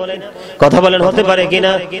বলেন? কথা বলেন, হতে পারে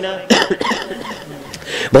কিনা?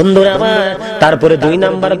 বন্ধুরা আমার, তারপরে 2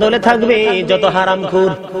 নাম্বার দলে থাকবে যত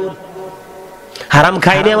হারামখোর। হারাম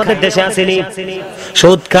খাইনি আমাদের দেশে আসেনি?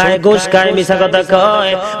 সুদ খায়, ঘুষ খায়, মিছা কথা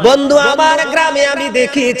কয়। বন্ধু আমার গ্রামে আমি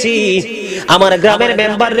দেখেছি, আমার গ্রামের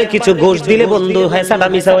মেম্বাররে কিছু ঘুষ দিলে বন্ধু হেসাটা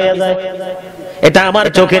মিছা হয়ে যায়। এটা আমার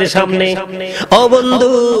চোখের সামনে। ও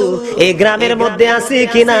বন্ধু, এই গ্রামের মধ্যে আছে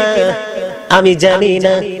কিনা আমি জানি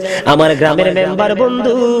না। আমার গ্রামের মেম্বার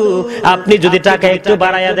বন্ধু, আপনি যদি টাকা একটু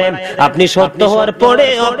বাড়াইয়া দেন, আপনি সত্য হওয়ার পরে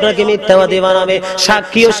আপনাকে মিথ্যাবাদী বানাবে,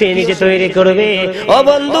 সাক্ষীও সে নিজে তৈরি করবে। ও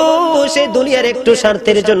বন্ধু, সে দুনিয়ার একটু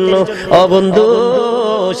স্বার্থের জন্য, ও বন্ধু,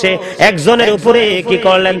 সে একজনের উপরে কি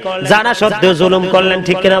করলেন? জানা সত্ত্বেও জুলুম করলেন।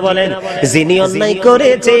 ঠিক কিনা বলেন? যিনি অন্যায়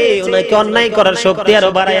করেছে ওনাকে অন্যায় করার শক্তি আরো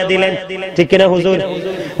বাড়াইয়া দিলেন। ঠিক কিনা হুজুর?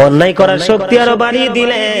 অন্যায় করার শক্তি আরো বাড়িয়ে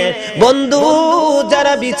দিলেন। বন্ধু,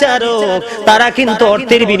 যারা বিচারক তারা কিন্তু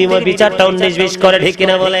অর্থের বিনিময়ে বিচারটা 19-20 করে। ঠিক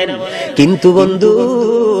কিনা বলেন? কিন্তু বন্ধু,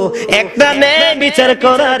 একটা ন্যায় বিচার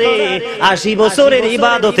করারে 80 বছরের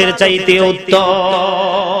ইবাদতের চাইতে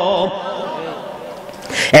উত্তম।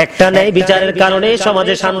 একটা ন্যায় বিচারের কারণে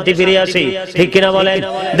সমাজে শান্তি ফিরে আসে। ঠিক কিনা বলেন?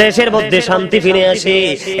 দেশের মধ্যে শান্তি ফিরে আসে।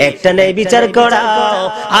 একটা ন্যায় বিচার করা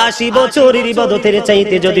 80 বছরের ইবাদতের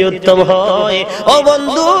চাইতে যদি উত্তম হয়, ও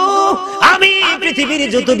বন্ধু, আমি পৃথিবীর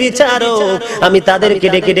যত বিচারক আমি তাদেরকে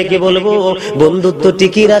ডেকে ডেকে বলবো, বন্ধুত্ব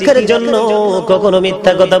টিকিয়ে রাখার জন্য কখনো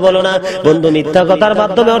মিথ্যা কথা বলো না। বন্ধু, মিথ্যা কথার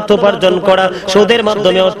মাধ্যমে অর্থ উপার্জন করা, সুদের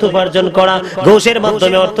মাধ্যমে অর্থ উপার্জন করা, ঘুষের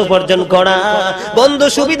মাধ্যমে অর্থ উপার্জন করা, বন্ধু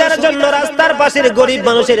সুবিধার জন্য রাস্তার পাশের গরিব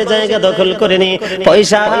মানুষের জায়গা দখল করে নি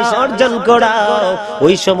পয়সা অর্জন করা,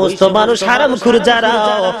 ওই সমস্ত মানুষ হারামখোর যারা,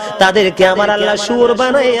 তাদেরকে আমার আল্লাহ শুয়োর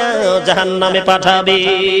বানাইয়া জাহান্নামে পাঠাবে।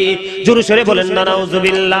 জোরে সোরে বলেন না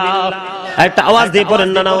নাউজুবিল্লাহ। একটা আওয়াজ দিয়ে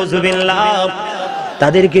পড়েন না নাউজুবিল্লাহ।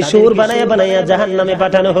 তাদেরকে শুয়োর বানাইয়া বানাইয়া জাহান্নামে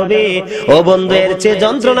পাঠানো হবে। ও বন্ধু, এর চেয়ে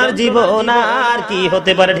যন্ত্রণার জীবন আর কি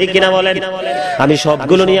হতে পারে? ঠিক কিনা বলেন? আমি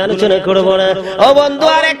সবগুলো নিয়ে আলোচনা করব না। ও বন্ধু,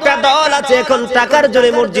 আর একটা দল আছে এখন টাকার জোরে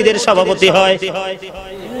মসজিদের সভাপতি হয়।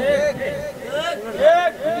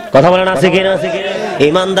 কথা বলেন, আছে কিনা?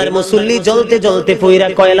 ইমানদার মুসল্লি জ্বলতে জ্বলতে পয়রা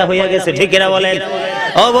কয়লা হইয়া গেছে। ঠিক কিনা বলেন?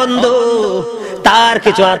 ও বন্ধু, তার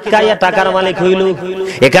কিছু আটকাইয়া টাকার মালিক হইল।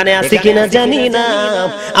 এখানে আছে কিনা জানি না।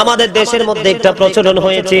 আমাদের দেশের মধ্যে একটা প্রচলন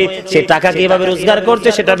হয়েছে, সে টাকা কিভাবে রোজগার করছে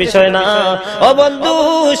সেটা বিষয় না। ও বন্ধু,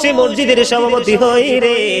 সে মসজিদের সভাপতি হয়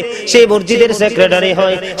রে, সে মসজিদের সেক্রেটারি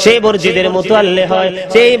হয়, সে মসজিদের মুতাল্লি হয়।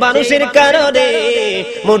 সেই মানুষের কারণে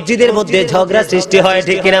মসজিদের মধ্যে ঝগড়া সৃষ্টি হয়।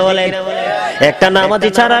 ঠিক কিনা বলেন? একটা নামাজি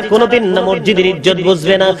ছাড়া কোনোদিন না মসজিদের ইজ্জত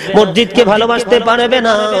বুঝবে না, মসজিদকে ভালোবাসতে পারবে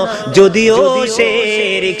না, যদিও সে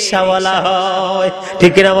রিকশাওয়ালা হয়।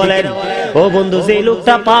 ঠিক কিনা বলেন? ও বন্ধু, যে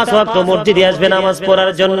লোকটা 5 ওয়াক্ত মসজিদে আসবে নামাজ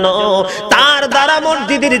পড়ার জন্য, তার দ্বারা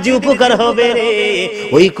মসজিদের যে উপকার হবে রে,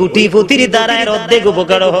 ওই কোটিপতির দ্বারা এর অর্ধেক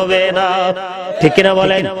উপকার হবে না। ঠিক কিনা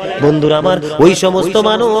বলেন? বন্ধুরা আমার, ওই সমস্ত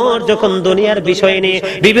মানুষ যখন দুনিয়ার বিষয় নিয়ে,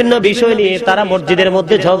 বিভিন্ন বিষয় নিয়ে তারা মসজিদের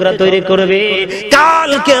মধ্যে ঝগড়া তৈরি করবে,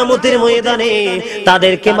 কাল কিয়ামতের ময়দানে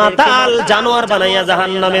তাদেরকে মাতাল জানোয়ার বানাইয়া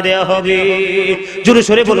জাহান্নামে দেওয়া হবে। জোরে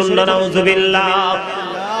সোরে বলুন না নাউজুবিল্লাহ।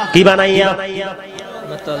 কি বানাইয়া?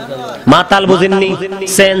 মাতাল বুঝেননি?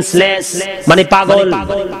 সেন্সলেস মানে পাগল।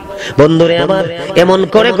 বন্ধুরে আমার, এমন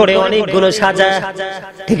করে করে অনেকগুলো সাজা।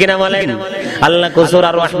 ঠিক না বলেন? আল্লাহ সূরা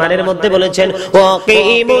আর-রহমানের মধ্যে বলেছেন,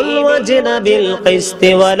 ওয়াকিমুল ওয়াজনা বিল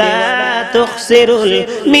কিসতি ওয়া লা তুখসিরুল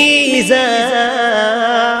মিজান।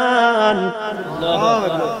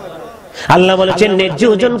 আল্লাহ বলেছেন ন্যায্য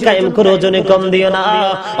ওজন কায়েম করো, ওজনে কম দিও না।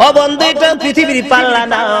 ও বন্ধু, এটা পৃথিবীর পাল্লা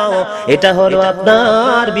না, এটা হলো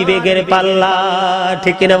আপনার বিবেকের পাল্লা,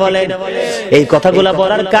 ঠিক কিনা বলেন? এই কথাগুলা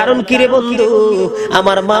বলার কারণ কি রে বন্ধু?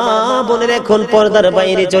 আমার মা বোনের এখন পর্দার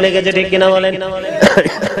বাইরে চলে গেছে, ঠিক কিনা বলেন?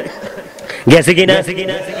 গেছে কিনা?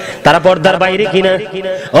 তারা পর্দার বাইরে কিনা?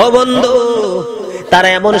 ও বন্ধু, তারা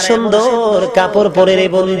এমন সুন্দর কাপড় পরে রে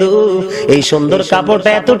বন্ধু, এই সুন্দর কাপড়টা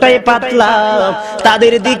এতটাই পাতলা,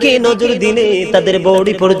 তাদের দিকে নজর দিলে তাদের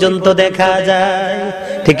বডি পর্যন্ত দেখা যায়,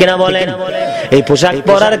 ঠিক কিনা বলেন? এই পোশাক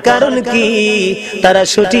পরার কারণ কি? তারা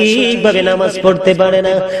সঠিকভাবে নামাজ পড়তে পারে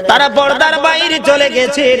না, তারা পর্দার বাইরে চলে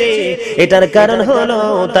গেছে রে। এটার কারণ হলো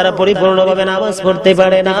তারা পরিপূর্ণভাবে নামাজ পড়তে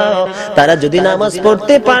পারে না। তারা যদি নামাজ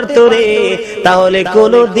পড়তে পারতো রে, তাহলে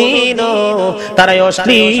কোনোদিনও তারা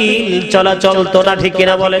অশ্লীল চলা চলতো না, ঠিক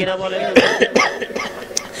কিনা বলেন?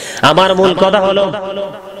 আমার মূল কথা হলো,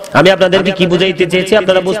 আমি আপনাদেরকে কি বুঝাইতে চেয়েছি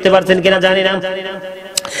আপনারা বুঝতে পারছেন কিনা জানি না।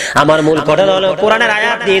 আমার মূল কথা হলো, কোরআনের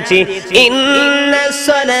আয়াত দিয়েছি, ইন্নাস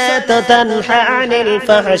সালাতা তানহা আনিল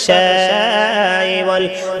ফাহশাই ওয়াল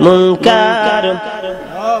মুনকার।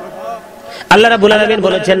 আল্লাহ রাব্বুল আলামিন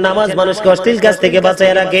বলেছেন নামাজ মানুষকে অশ্লীল কাজ থেকে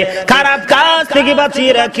বাঁচিয়ে রাখে, খারাপ কাজ থেকে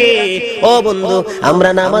বাঁচিয়ে রাখে। ও বন্ধু, আমরা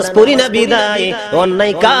নামাজ পড়ি না বিদায়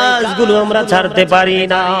অন্যায় কাজগুলো আমরা ছাড়তে পারি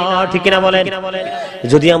না, ঠিক কিনা বলেন?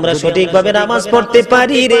 যদি আমরা সঠিকভাবে নামাজ পড়তে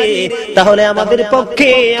পারি রে, তাহলে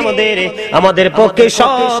আমাদের পক্ষে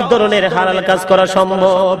সব ধরনের হালাল কাজ করা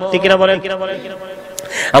সম্ভব, ঠিক কিনা বলেন?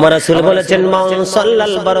 আমার রাসূল বলেছেন, মান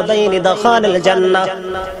সাল্লাল বারদাইনি দাখালাল জান্নাহ।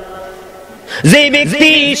 যে ব্যক্তি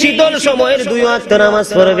শীতল সময়ের 2 ওয়াক্ত নামাজ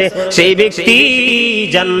পড়বে, সেই ব্যক্তি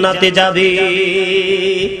জান্নাতে যাবে।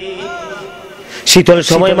 শীতল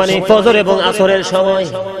সময় মানে ফজর এবং আসরের সময়,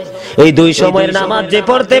 এই 2 সময়ের নামাজ যে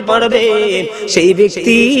পড়তে পারবে, সেই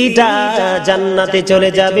ব্যক্তিটা জান্নাতে চলে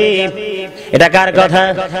যাবে। এটা কার কথা?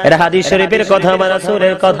 এটা হাদিস শরীফের কথা, আমার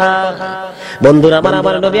রাসূলের কথা। বন্ধুরা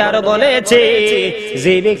আমার নবী আরো বলেছে,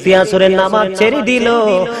 যে ব্যক্তি আসরের নামাজ ছেড়ে দিল,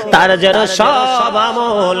 তার যেন সব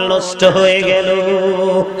আমল নষ্ট হয়ে গেল।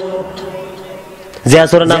 যে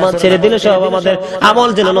আসরের নামাজ ছেড়ে দিল, সব আমাদের আমল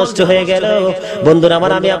যেন নষ্ট হয়ে গেল। বন্ধুরা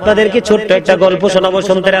আমার, আমি আপনাদেরকে ছোট্ট একটা গল্প শোনাবো,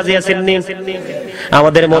 শুনতে রাজি আছেন?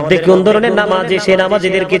 আমাদের মধ্যে কোন ধরনের নামাজি, সেই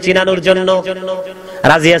নামাজিদেরকে চিনানোর জন্য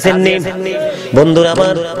রাজি আছেন? বন্ধুরা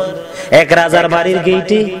আমার, এক রাজার বাড়ির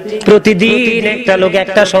গেইটে প্রতিদিন একটা লোক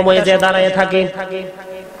একটা সময়ে যে দাঁড়ায় থাকে।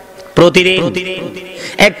 প্রতিদিন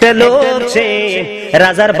একটা লোক সে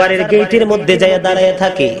রাজার বাড়ির গেইটের মধ্যে যায় দাঁড়ায়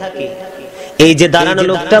থাকে। এই যে দাঁড়ানো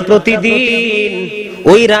লোকটা প্রতিদিন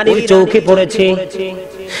ওই রানীর চৌকে পড়েছে।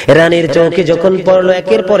 রানীর চৌকে যখন পড়লো,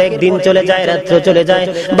 একের পর এক দিন চলে যায়, রাত্র চলে যায়,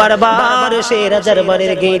 বারবার সে রাজার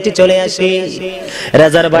বাড়ির গেইটে চলে আসে।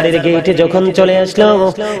 রাজার বাড়ির গেইটে যখন চলে আসলো,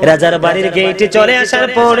 রাজার বাড়ির গেইটে চলে আসার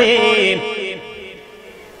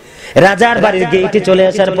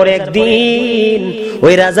পরে একদিন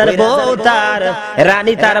ওই রাজার বউ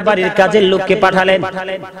রানী তার বাড়ির কাজের লোককে পাঠালেন।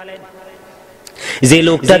 যে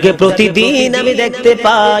লোকটাকে প্রতিদিন আমি দেখতে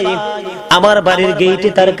পাই আমার বাড়ির গেইটে,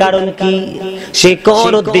 তার কারণ কি? সে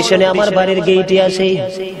কোন উদ্দেশ্যে আমার বাড়ির গেইটে আসে?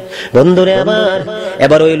 বন্ধুরে আমার,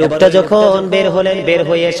 এবার ওই লোকটা যখন বের হলেন, বের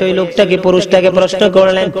হয়ে এসে ওই লোকটাকে, পুরুষটাকে প্রশ্ন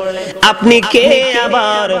করলেন, আপনি কে?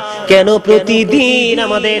 আবার কেন প্রতিদিন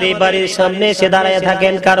আমাদের এই বাড়ির সামনে এসে দাঁড়ায়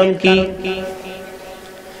থাকেন? কারণ কি?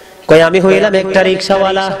 কয়, আমি হইলাম একটা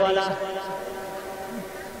রিকশাওয়ালা।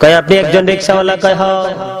 কয়, আপনি একজন রিকশাওয়ালা? কয়, হ্যাঁ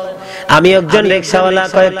আমি একজন রিকশাওয়ালা।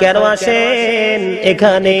 কয়, কেন আসেন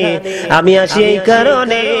এখানে? আমি আসি এই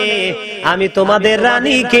কারণে, আমি তোমাদের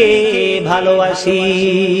রানীকে ভালোবাসি।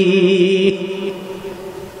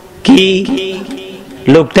 কি?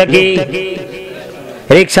 লোকটা কি?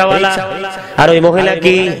 রিকশাওয়ালা। আর ওই মহিলা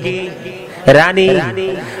কি? রানী।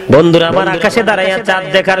 বন্ধুরা আমার, আকাশে দাঁড়াইয়া চাঁদ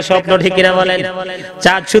দেখার স্বপ্ন, ঠিক কিনা বলেন?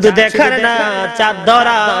 চাঁদ শুধু দেখার না, চাঁদ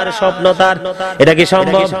ধরার স্বপ্ন তার। এটা কি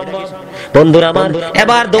সম্ভব? বন্ধুরা আমার,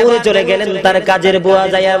 এবার দৌড়ে চলে গেলেন তার কাজের বুয়া,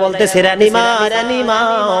 যাইয়া বলতেছে, রানীমা, রানীমা,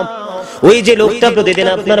 ওই যে লোকটা প্রতিদিন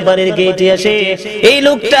আপনার বাড়ির গেটে আসে, এই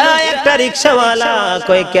লোকটা একটা রিকশাওয়ালা।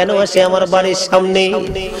 কয়, কেন আসে আমার বাড়ির সামনে?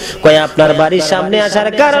 কয়, আপনার বাড়ির সামনে আসার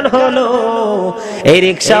কারণ হলো এই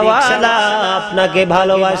রিকশাওয়ালা আপনাকে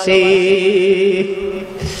ভালোবাসে।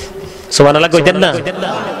 সুবহানাল্লাহ কইতেন না?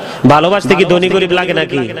 ভালোবাসতে কি ধনী গরিব লাগে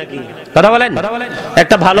নাকি? কথা বলেন।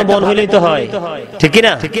 একটা ভালো মন হইলেই তো হয়, ঠিক কি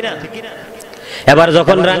না? এবার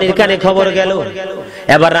যখন রানীর কানে খবর গেল,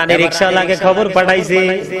 এবার রানী রিকশাওয়ালাকে খবর পাঠাইছে,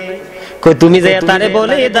 কই তুমি যে তারে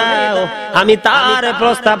বলে দাও আমি তার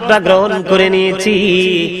প্রস্তাবটা গ্রহণ করে নিয়েছি,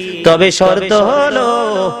 তবে শর্ত হলো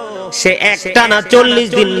সে একটানা 40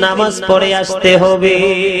 দিন নামাজ পড়ে আসতে হবে।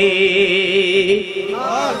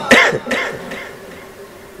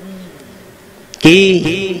 কি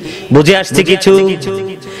বুঝে আসছে কিছু?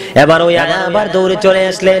 এবার ওই আবার দৌড়ে চলে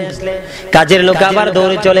আসলেন, কাজের লোক আবার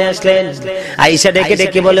দৌড়ে চলে আসলেন, আয়েশা ডেকে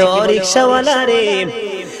ডেকে বলে, ও রিকশাওয়ালা রে,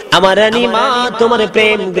 আমার রানী মা তোমার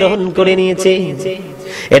প্রেম গ্রহণ করে নিয়েছে,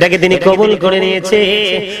 এটাকে তিনি কবুল করে নিয়েছে,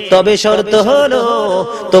 তবে শর্ত হলো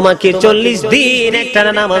তোমাকে 40 দিন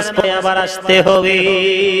একটানা নামাজ পড়ে আবার আসতে হবে।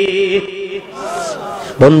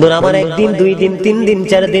 বন্ধুরা আমার, একদিন, 2 দিন, 3 দিন,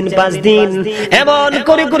 4 দিন, 5 দিন, এমন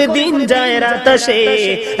করে করে দিন যায়, রাত আসে,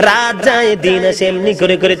 রাত যায়, দিন আসে, এমনি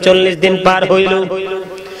করে করে 40 দিন পার হইল।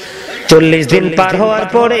 40 দিন পার হওয়ার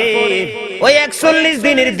পরে ওই 41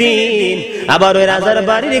 দিনের দিন আবার ওই রাজার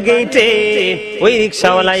বাড়ির গেটে ওই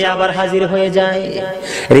রিকশাওয়ালাই আবার হাজির হয়ে যায়।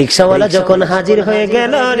 রিকশাওয়ালা যখন হাজির হয়ে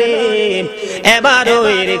গেল রে, এবার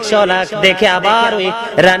ওই রিকশাওয়ালা দেখে আবার ওই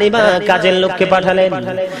রানীমা কাজের লোককে পাঠালেন।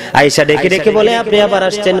 আয়েশা ডেকে ডেকে বলে, আপনি আবার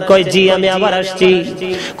আসছেন? কই জি আমি আবার আসছি।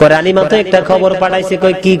 কই রানীমা তো একটা খবর পাঠাইছে।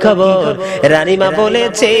 কই কি খবর? রানীমা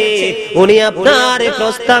বলেছে উনি আপনার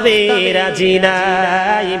প্রস্তাবে রাজি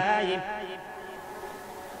নাই।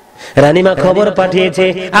 রানীমা খবর পাঠিয়েছে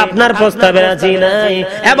আপনার প্রস্তাবে রাজি নাই।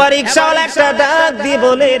 এবার রিকশাওয়ালা একটা ডাক দিয়ে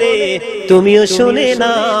বলে, রে তুমিও শুনে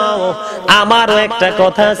নাও, আমারও একটা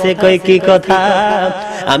কথা আছে। কই কি কথা?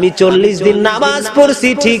 আমি 40 দিন নামাজ পড়ছি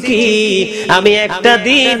ঠিকই, আমি একটা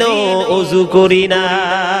দিনও ওযু করি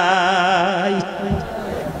নাই।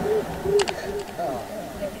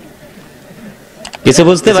 কিছু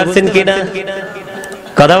বুঝতে পারছেন কিনা?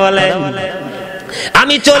 কথা বলেন।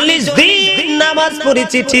 আমি 40 দিন নামাজ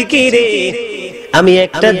পড়েছি ঠিকই রে, আমি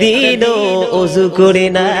একটা দিনও ওযু করি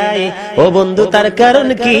নাই। ও বন্ধু, তার কারণ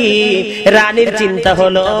কি? রানীর চিন্তা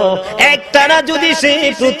হলো একটানা যদি সে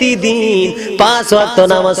প্রতিদিন 5 ওয়াক্ত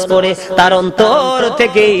নামাজ পড়ে, তার অন্তর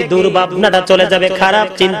থেকে দুর্ভাবনাটা চলে যাবে, খারাপ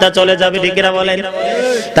চিন্তা চলে যাবে। ঠিক না বলেন?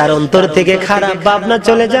 তার অন্তর থেকে খারাপ ভাবনা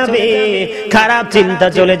চলে যাবে, খারাপ চিন্তা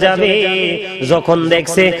চলে যাবে। যখন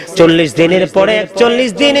দেখছে 40 দিনের পরে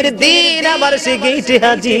 41 দিনের দিন আবার সে গেটে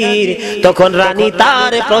হাজির, তখন রানী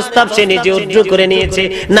তার প্রস্তাব সে নিজে উজ্জ করে নিয়েছে,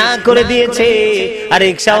 না করে দিয়েছে। আর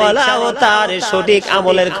রিকশাওয়ালাও তার সঠিক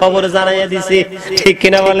আমলের খবর জানাইয়া দিছে। ঠিক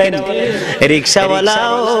কিনা বলেন?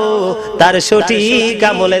 রিকশাওয়ালাও তার সঠিক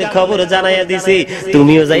আমলের খবর জানাইয়া দিছে।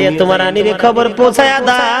 তুমিও যাইয়া তোমার রানীর খবর পৌঁছায়া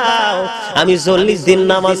দাও, আমি 40 দিন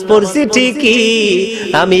নামাজ পড়ছি ঠিকই,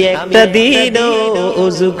 আমি একটা দিনও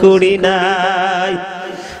ওযু করি নাই।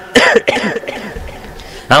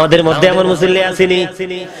 আমাদের মধ্যে এমন মুসল্লি আসেনি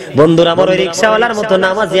বন্ধুরা? আমার ওই রিকশাওয়ালার মতো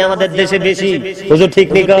নামাজি আমাদের দেশে বেশি। হুজুর ঠিক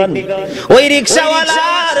নি কোন? ওই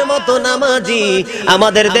রিকশাওয়ালার মতো নামাজি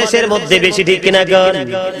আমাদের দেশের মধ্যে বেশি। ঠিক কিনা কোন?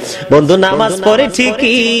 বন্ধু নামাজ পড়ে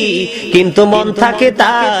ঠিকই, কিন্তু মন থাকে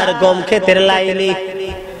তার গম ক্ষেতের লাইনে।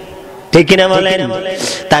 ঠিক কিনা বলেন?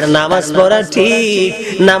 তার নামাজ পড়া ঠিক,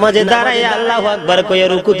 নামাজে দাঁড়ায় আল্লাহু আকবার কইয়া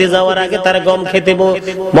রুকুতে যাওয়ার আগে তার গম খেতে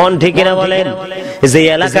মন। ঠিক কিনা বলেন? যে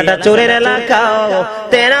এলাকাটা চোরের এলাকা,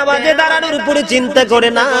 তে নামাজে দাঁড়ানোর উপরে চিন্তা করে,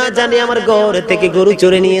 না জানি আমার ঘর থেকে গরু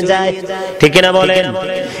চোরে নিয়ে যায়। ঠিক কিনা বলেন?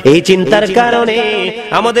 এই চিন্তার কারণে,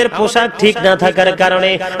 আমাদের পোশাক ঠিক না থাকার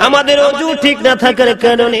কারণে, আমাদের ওযু ঠিক না থাকার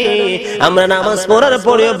কারণে আমরা নামাজ পড়ার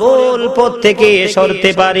পরেও ভুল পথ থেকে সরতে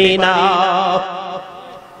পারি না।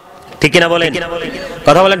 ঠিক কিনা বলেন?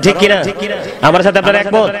 কথা বলেন ঠিক কিনা? আমার সাথে আপনারা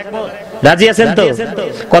একমত? রাজি আছেন তো?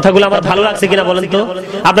 কথাগুলো আমার ভালো লাগছে কিনা বলেন তো?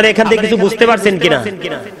 আপনারা এখান থেকে কিছু বুঝতে পারছেন কিনা?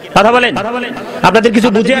 কথা বলেন। আপনাদের কিছু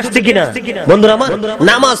বুঝে আসছে কিনা? বন্ধুরা আমার,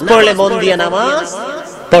 নামাজ পড়লে মন দিয়ে নামাজ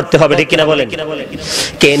পড়তে হবে। ঠিক কিনা বলেন?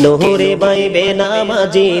 কেন রে ভাই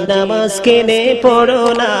বেনামাজি নামাজ কেনে পড়ো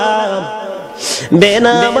না,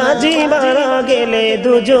 বেনামাজি মারা গেলে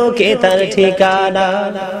দুজকে তার ঠিকানা।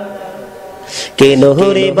 কেন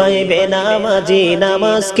রে ভাই বেনামাজি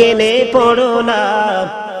নামাজ কেনে পড়ো না,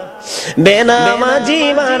 বেনামাজি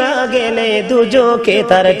মারা গেলে দুজকে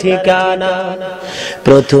তার ঠিকানা।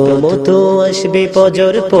 প্রথমত আসবে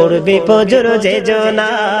ফজর, পড়বে ফজর যে জনা,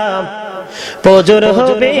 ফজর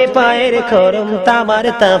হবে পায়ের খরম, তামার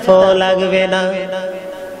তাফ লাগবে না।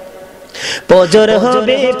 ফজর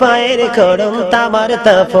হবে পায়ের খরম, তামার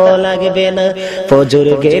তাপ লাগবে না। ফজর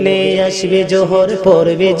গেলে আসবে জোহর,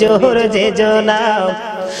 পড়বে জোহর যে জনা,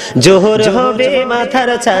 জোহর হবে মাথার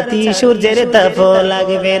ছাতি, সূর্যের তাপ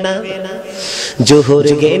লাগবে না। জোহর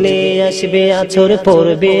গেলে আসবে আছর,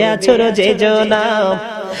 পড়বে আছর যে জনা,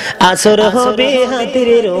 আসর হবে হাতের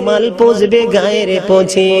রুমাল, পুষবে গায়ের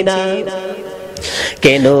পছিনা।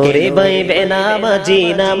 কেন রে ভাই বেনামাজি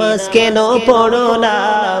নামাজ কেন পড়ো না,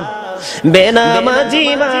 বেনামাজি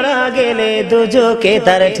মারা গেলে দুজকে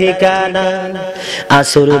তার ঠিকানা।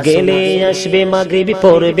 আসর গেলে আসবে মাগরিবি,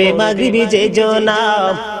 পড়বে মাগরিবি যে জনা,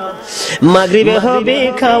 মাগরিবে হবে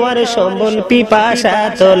খাওয়ার সম্বল, পিপাসা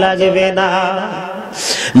তো লাগবে না।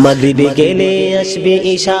 মাগরিবে গেলে আসবে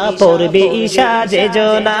ঈশা, পড়বে ঈশা যে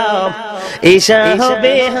জনা, ঈশা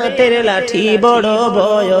হবে হাতের লাঠি, বড়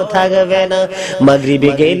ভয় থাকবে না।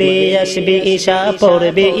 মাগরিবে গেলে আসবে ঈশা,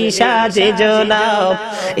 পড়বে ঈশা যে জনা,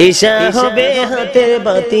 ঈশা হবে হাতের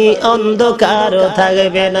বাতি, অন্ধকার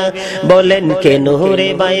থাকবে না। বলেন কেন রে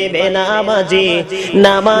ভাই বেনামাজি,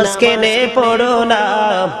 নামাজ কেনে পড়ো না?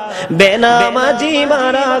 বেনামাজি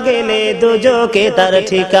মারা গেলে দুজকে তার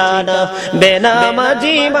ঠিকানা,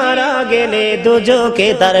 বেনামাজি মারা গেলে দুজকে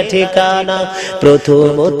তার ঠিকানা।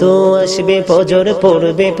 প্রথমত আসবে ফজর,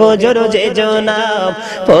 পড়বে ফজর যে জনা,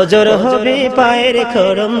 ফজর হবে পায়ের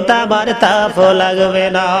খরম, তাবার তাপ লাগবে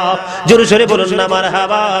না। জোরে সোরে বলুন না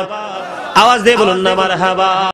মারহাবা, আওয়াজ দিয়ে বলুন না মারহাবা।